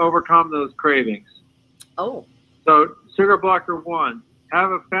to overcome those cravings. Oh. So sugar blocker 1,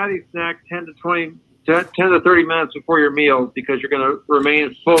 have a fatty snack 10 to 30 minutes before your meals because you're going to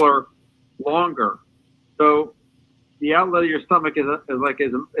remain fuller longer. So the outlet of your stomach is a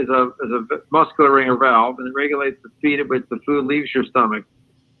muscular ring or valve, and it regulates the speed at which the food leaves your stomach.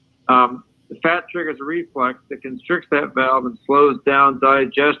 The fat triggers a reflex that constricts that valve and slows down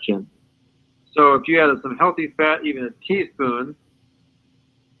digestion. So if you add some healthy fat, even a teaspoon,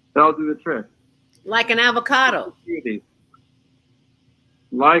 that'll do the trick. Like an avocado.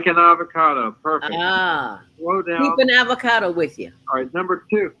 Like an avocado. Perfect. Slow down. Keep an avocado with you. All right, number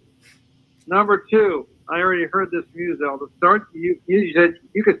two, I already heard this from you, Zelda. You said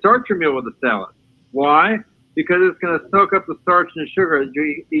you could start your meal with a salad. Why? Because it's going to soak up the starch and sugar that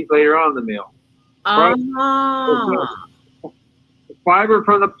you eat later on in the meal. Right? The fiber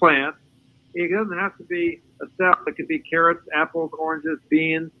from the plant. It doesn't have to be a salad. It could be carrots, apples, oranges,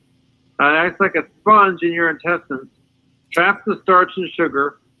 beans. It acts like a sponge in your intestines, traps the starch and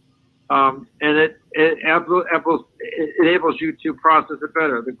sugar, and it enables you to process it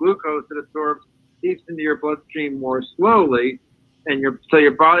better. The glucose it absorbs seeps into your bloodstream more slowly, and so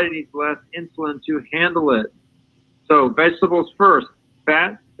your body needs less insulin to handle it. So vegetables first,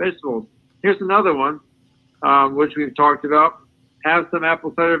 fat vegetables. Here's another one, which we've talked about. Have some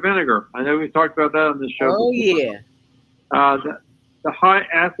apple cider vinegar. I know we've talked about that on this show. Oh, yeah. The high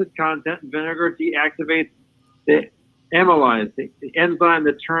acid content in vinegar deactivates the amylase, the enzyme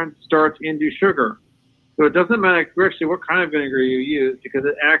that turns starch into sugar. So it doesn't matter actually what kind of vinegar you use because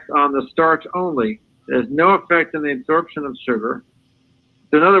it acts on the starch only. There's no effect on the absorption of sugar.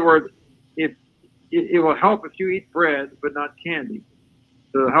 So in other words, it will help if you eat bread but not candy.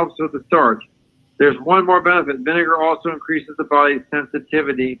 So it helps with the starch. There's one more benefit. Vinegar also increases the body's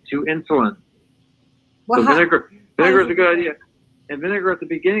sensitivity to insulin. So vinegar is a good idea. And vinegar at the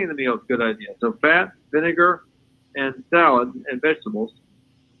beginning of the meal is a good idea. So fat, vinegar, and salad and vegetables.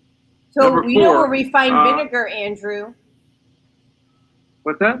 So you know we're refined vinegar, Andrew.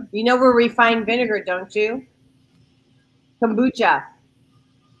 What's that? You know we're refined vinegar, don't you? Kombucha.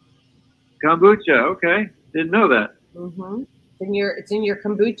 Kombucha, okay. Didn't know that. Mm-hmm. It's in your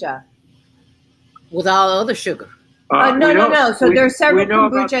kombucha. With all other sugar. No. So there's several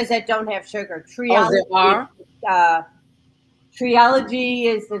kombuchas that don't have sugar. Triology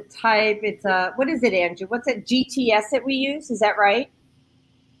is the type. It's what is it, Andrew? What's that GTS that we use? Is that right?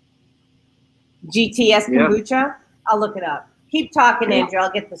 GTS kombucha? Yeah. I'll look it up. Keep talking, Andrew.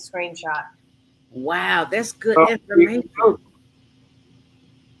 I'll get the screenshot. Wow, that's good information.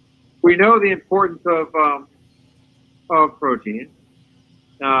 We know the importance of protein.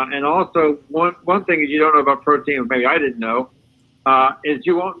 And also, one thing you don't know about protein, maybe I didn't know, is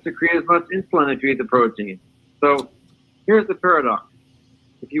you won't secrete as much insulin if you eat the protein. So here's the paradox.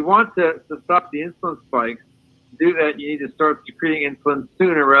 If you want to stop the insulin spikes, to do that, you need to start secreting insulin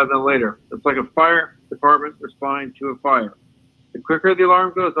sooner rather than later. It's like a fire department responding to a fire. The quicker the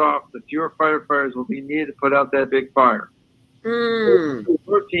alarm goes off, the fewer firefighters will be needed to put out that big fire.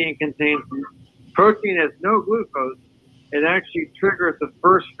 Protein has no glucose. It actually triggers the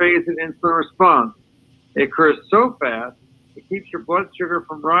first phase of insulin response. It occurs so fast, it keeps your blood sugar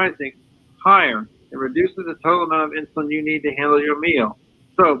from rising higher and reduces the total amount of insulin you need to handle your meal.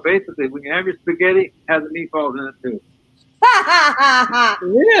 So basically, when you have your spaghetti, have the meatballs in it too.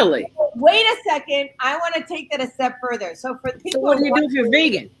 Really? Wait a second. I want to take that a step further. So for people, what do you do if you're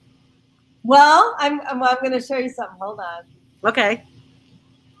vegan? Well, I'm going to show you something. Hold on. Okay.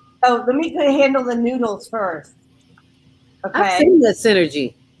 So let me handle the noodles first. Okay. I've seen that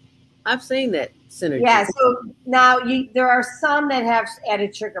synergy. Yeah. So now there are some that have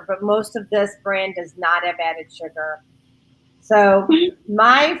added sugar, but most of this brand does not have added sugar. So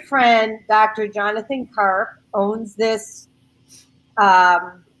my friend, Dr. Jonathan Karp, owns this.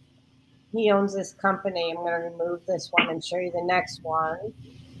 He owns this company. I'm going to remove this one and show you the next one.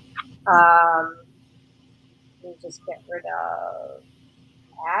 Let me just get rid of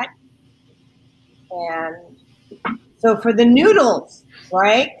that. And so for the noodles,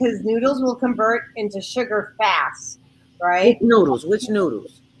 right? Because noodles will convert into sugar fast, right? Which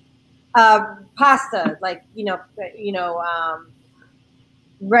noodles? Pasta, like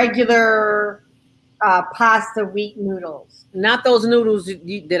regular pasta wheat noodles. Not those noodles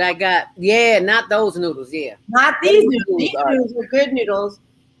that I got. Yeah, not those noodles. Yeah, not these noodles. These noodles are good noodles.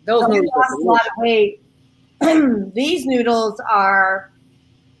 Those noodles lost a lot of weight. These noodles are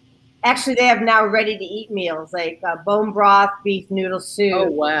actually, they have now ready-to-eat meals like bone broth, beef noodle soup. Oh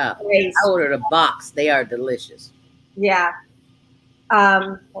wow! Rice. I ordered a box. They are delicious. Yeah.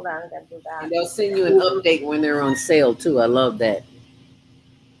 Hold on, I gotta do that. And they'll send you an update when they're on sale too. I love that.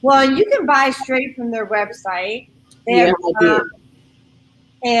 Well, you can buy straight from their website. I did.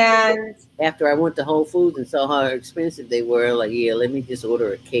 And after I went to Whole Foods and saw how expensive they were, like, yeah, let me just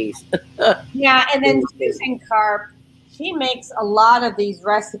order a case. Yeah, and then Susan Karp, she makes a lot of these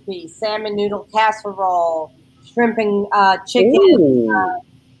recipes: salmon noodle casserole, shrimp and chicken,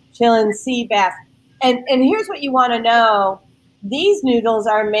 chillin' sea bass. And here's what you want to know: these noodles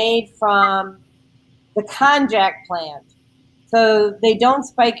are made from the konjac plant. So they don't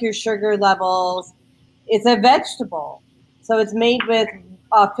spike your sugar levels. It's a vegetable. So it's made with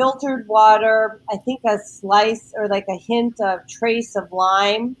filtered water, I think a slice or like a hint of trace of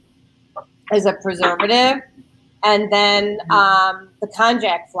lime as a preservative, and then the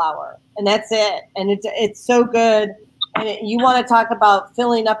konjac flour. And that's it. And it's so good. And you want to talk about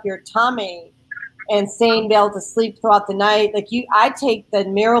filling up your tummy and staying able to sleep throughout the night. Like I take the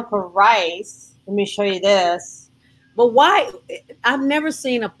Miracle rice. Let me show you this. But why? I've never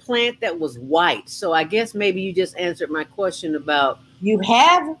seen a plant that was white. So I guess maybe you just answered my question about. You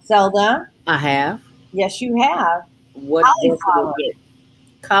have, Zelda. I have. Yes, you have. What?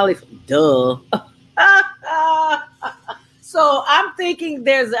 Cauliflower. Duh. So I'm thinking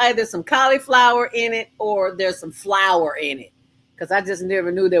there's either some cauliflower in it or there's some flour in it. Because I just never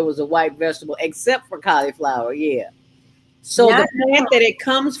knew there was a white vegetable except for cauliflower. Yeah. So the plant that it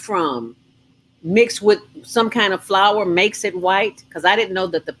comes from mixed with some kind of flour makes it white? Because I didn't know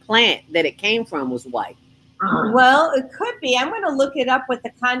that the plant that it came from was white. Well, it could be. I'm going to look it up what the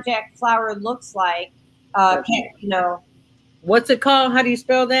konjac flour looks like. What's it called? How do you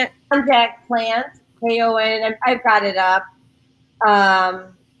spell that? Konjac plant, K-O-N. I've got it up.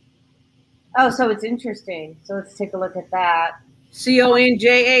 So it's interesting. So let's take a look at that.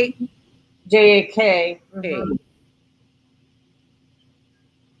 C-O-N-J-A? J-A-K. Mm-hmm.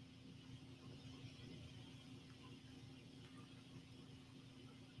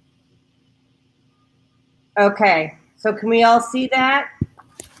 Okay, so can we all see that?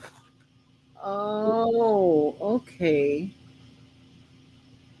 Oh, okay.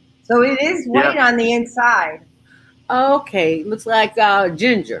 So it is white on the inside. Okay, looks like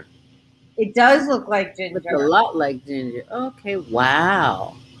ginger. It does look like ginger. Looks a lot like ginger. Okay,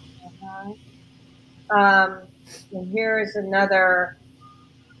 wow. And here is another.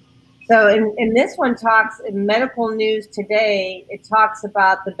 So in this one talks, in Medical News Today, it talks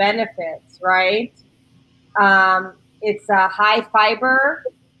about the benefits, right? It's a high fiber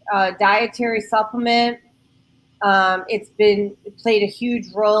dietary supplement. It's played a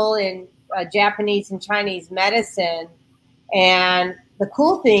huge role in Japanese and Chinese medicine. And the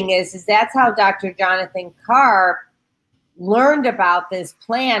cool thing is that's how Dr. Jonathan Karp learned about this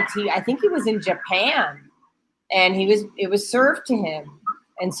plant. I think he was in Japan, and it was served to him.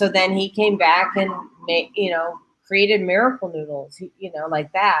 And so then he came back and created Miracle Noodles,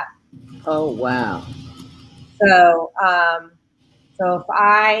 like that. Oh, wow. So, if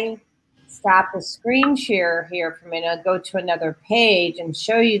I stop the screen share here for a minute, I'll go to another page and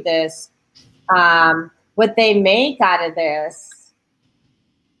show you this. What they make out of this.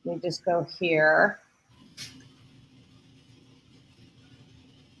 Let me just go here.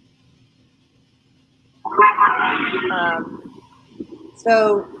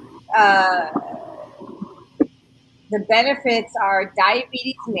 The benefits are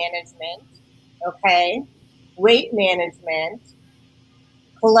diabetes management, okay, weight management,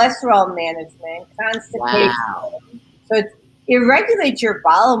 cholesterol management, constipation. Wow. So it regulates your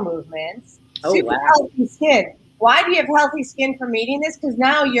bowel movements. Super healthy skin. Why do you have healthy skin from eating this? Because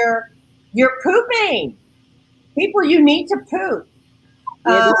now you're pooping. People, you need to poop.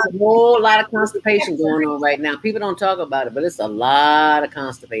 Yeah, there's a whole lot of constipation going on right now. People don't talk about it, but it's a lot of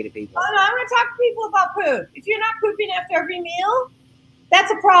constipated people. Oh, no, I'm going to talk to people about poop. If you're not pooping after every meal,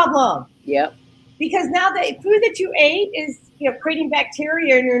 that's a problem. Yep. Because now the food that you ate is, creating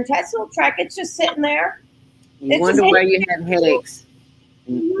bacteria in your intestinal tract. It's just sitting there. You wonder why you have headaches,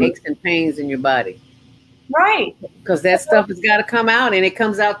 and aches and pains in your body. Right. Because that stuff has got to come out, and it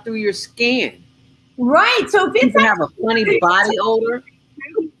comes out through your skin. Right. So if you have a funny body odor,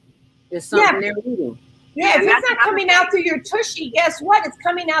 there's something they're eating. Yeah, if it's not coming out through your tushy, guess what? It's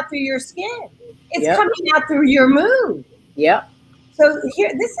coming out through your skin. It's coming out through your mood. Yep. So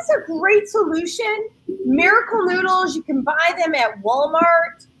here, this is a great solution. Miracle Noodles, you can buy them at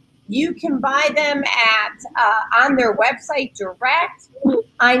Walmart. You can buy them at on their website direct.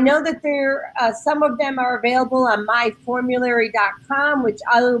 I know that some of them are available on myformulary.com, which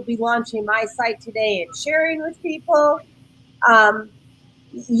I will be launching my site today and sharing with people.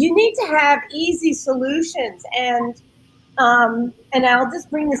 You need to have easy solutions, and I'll just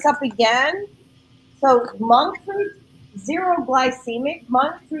bring this up again. So monk fruit, zero glycemic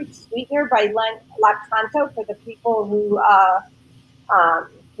monk fruit sweetener by Lakanto for the people who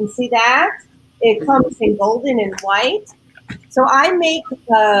can see that. It comes in golden and white. So I make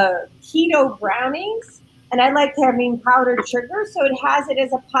keto brownies, and I like having powdered sugar, so it has it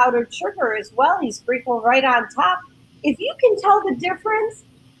as a powdered sugar as well. You sprinkle right on top. If you can tell the difference,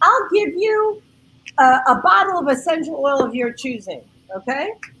 I'll give you a bottle of essential oil of your choosing,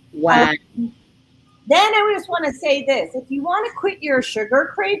 okay? Wow. Then I just want to say this. If you want to quit your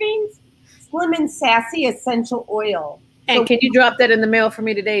sugar cravings, Slim and Sassy essential oil. And can you drop that in the mail for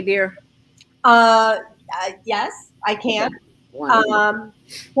me today, dear? Yes, I can.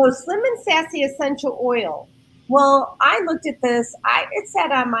 So Slim and Sassy essential oil. Well, I looked at this. It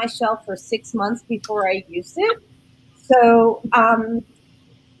sat on my shelf for 6 months before I used it. So,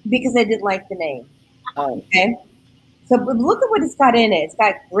 because I didn't like the name. Oh. Okay. So, but look at what it's got in it. It's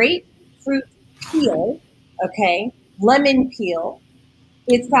got grapefruit peel, okay, lemon peel.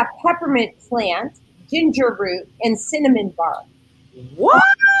 It's got peppermint plant, ginger root, and cinnamon bark. What?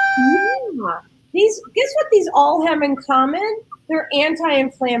 Yeah. Guess what these all have in common? They're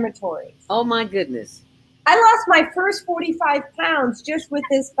anti-inflammatories. Oh my goodness. I lost my first 45 pounds just with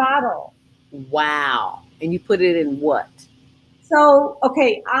this bottle. Wow. And you put it in what? So,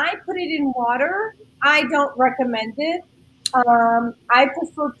 okay, I put it in water. I don't recommend it. I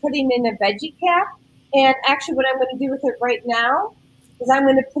prefer putting in a veggie cap. And actually what I'm going to do with it right now is I'm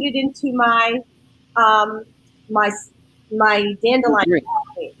going to put it into my my dandelion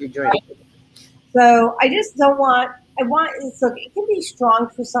coffee. Your drink. So I just don't want, so it can be strong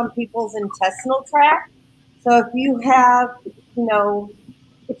for some people's intestinal tract. So if you have,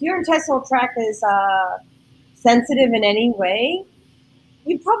 if your intestinal tract is sensitive in any way,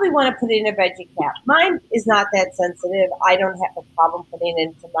 you probably want to put it in a veggie cap. Mine is not that sensitive. I don't have a problem putting it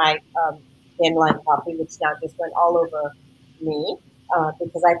into my dandelion coffee, which now just went all over me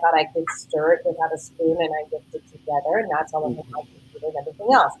because I thought I could stir it without a spoon, and I whipped it together, and that's all over my computer and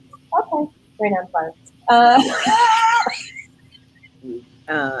everything else. Okay, great, I'm fine.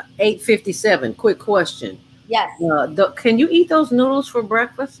 8:57. Quick question. Yes. Can you eat those noodles for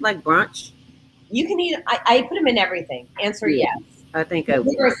breakfast, like brunch? You can eat. I put them in everything. Answer yes. I think I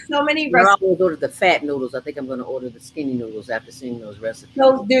will. There are so many recipes. recipes. I will go to the fat noodles. I think I'm going to order the skinny noodles after seeing those recipes.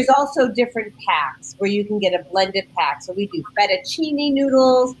 So there's also different packs where you can get a blended pack. So we do fettuccine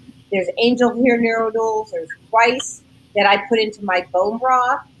noodles. There's angel hair noodles. There's rice that I put into my bone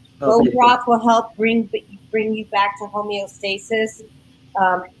broth. Bone broth will help bring you back to homeostasis.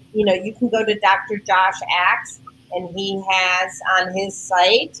 You can go to Dr. Josh Axe, and he has on his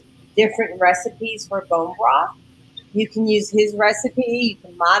site different recipes for bone broth. You can use his recipe. You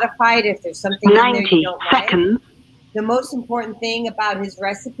can modify it if there's something in there you don't like. 90 seconds. The most important thing about his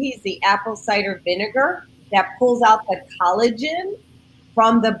recipe is the apple cider vinegar that pulls out the collagen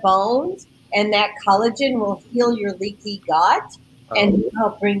from the bones, and that collagen will heal your leaky gut and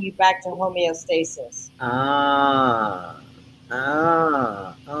help bring you back to homeostasis.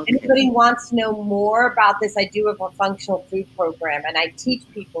 Okay. Anybody wants to know more about this, I do have a functional food program, and I teach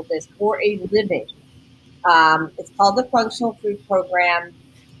people this for a living. It's called the Functional Food Program.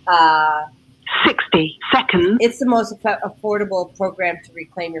 60 seconds. It's the most affordable program to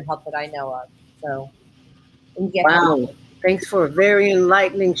reclaim your health that I know of. So, wow. Thanks for a very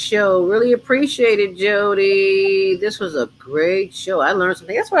enlightening show. Really appreciate it, Jody. This was a great show. I learned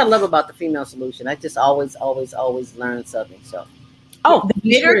something. That's what I love about the Female Solution. I just always learn something. So, the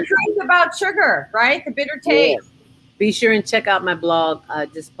bitter truth about sugar, right? The bitter taste. Be sure and check out my blog. I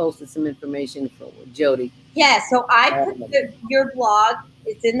just posted some information for Jody. Yeah, so I put your blog.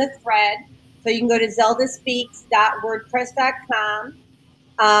 It's in the thread. So you can go to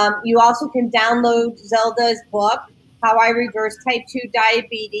zeldaspeaks.wordpress.com. You also can download Zelda's book, How I Reverse Type 2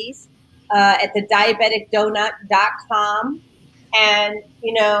 Diabetes, at thediabeticdonut.com. And,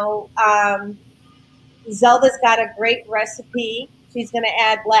 Zelda's got a great recipe. She's going to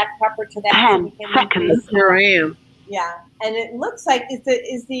add black pepper to that. 10 seconds. Sure I am. Yeah, and it looks like is the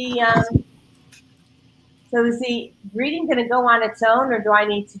reading going to go on its own, or do I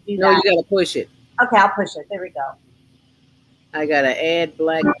need to do that? No, you got to push it. Okay, I'll push it. There we go. I got to add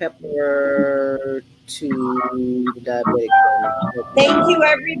black pepper to the diabetic. Thank you,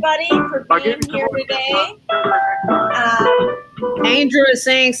 everybody, for being here today. Andrew is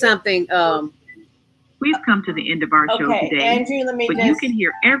saying something. We've come to the end of our show today. Andrew, but you can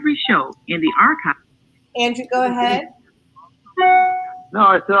hear every show in the archive. Andrew, go ahead. No,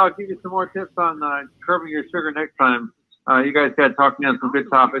 I said I'll give you some more tips on curbing your sugar next time. You guys got talking on some good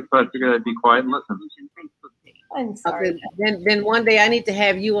topics, but I figured I'd be quiet and listen. I'm sorry. Okay, then one day I need to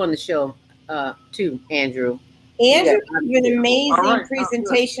have you on the show too, Andrew. Andrew gave an amazing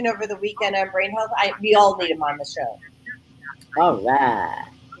presentation over the weekend on brain health. We all need him on the show. All right.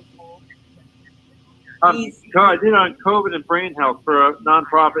 So I did on COVID and brain health for a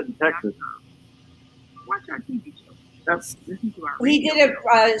nonprofit in Texas. Watch our TV show. Listen to our He did a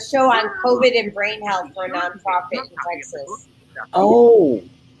show on COVID and brain health for a nonprofit in Texas. Oh,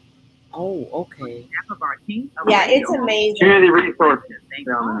 okay. Yeah, it's amazing. Community resources. Thank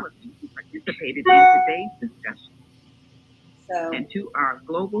all of you who participated in today's discussion. And to our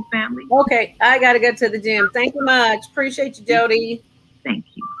global family. Okay, I got to go to the gym. Thank you much. Appreciate you, Jody. Thank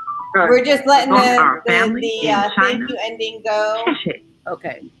you. We're just letting the thank you ending go.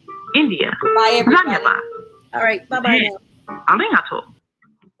 Okay. India. Bye, everybody. All right. Bye-bye now. Arigato.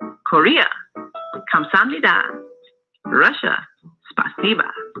 Korea. Kamsahamnida. Russia. Spasiba.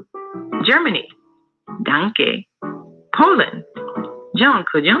 Germany. Danke. Poland.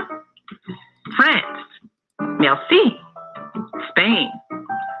 Dziękuję. France. Merci. Spain.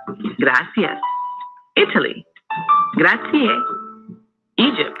 Gracias. Italy. Grazie.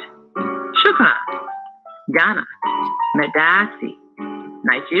 Egypt. Shukran. Ghana. Medasi.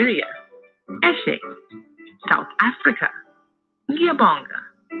 Nigeria. Eshe. South Africa. Gabonga.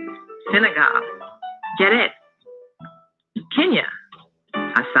 Senegal. Geret. Kenya.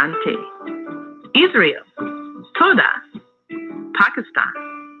 Asante. Israel. Toda. Pakistan.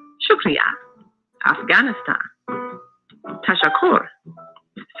 Shukriya. Afghanistan. Tashakur.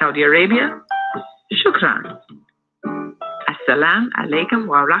 Saudi Arabia. Shukran. Assalamu alaikum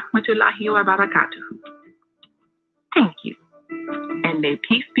wa rahmatullahi wa barakatuh. Thank you. And may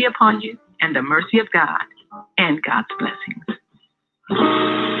peace be upon you and the mercy of God and God's blessings.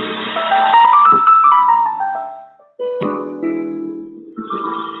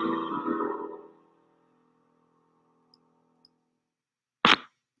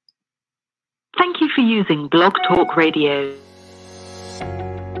 Thank you for using Blog Talk Radio.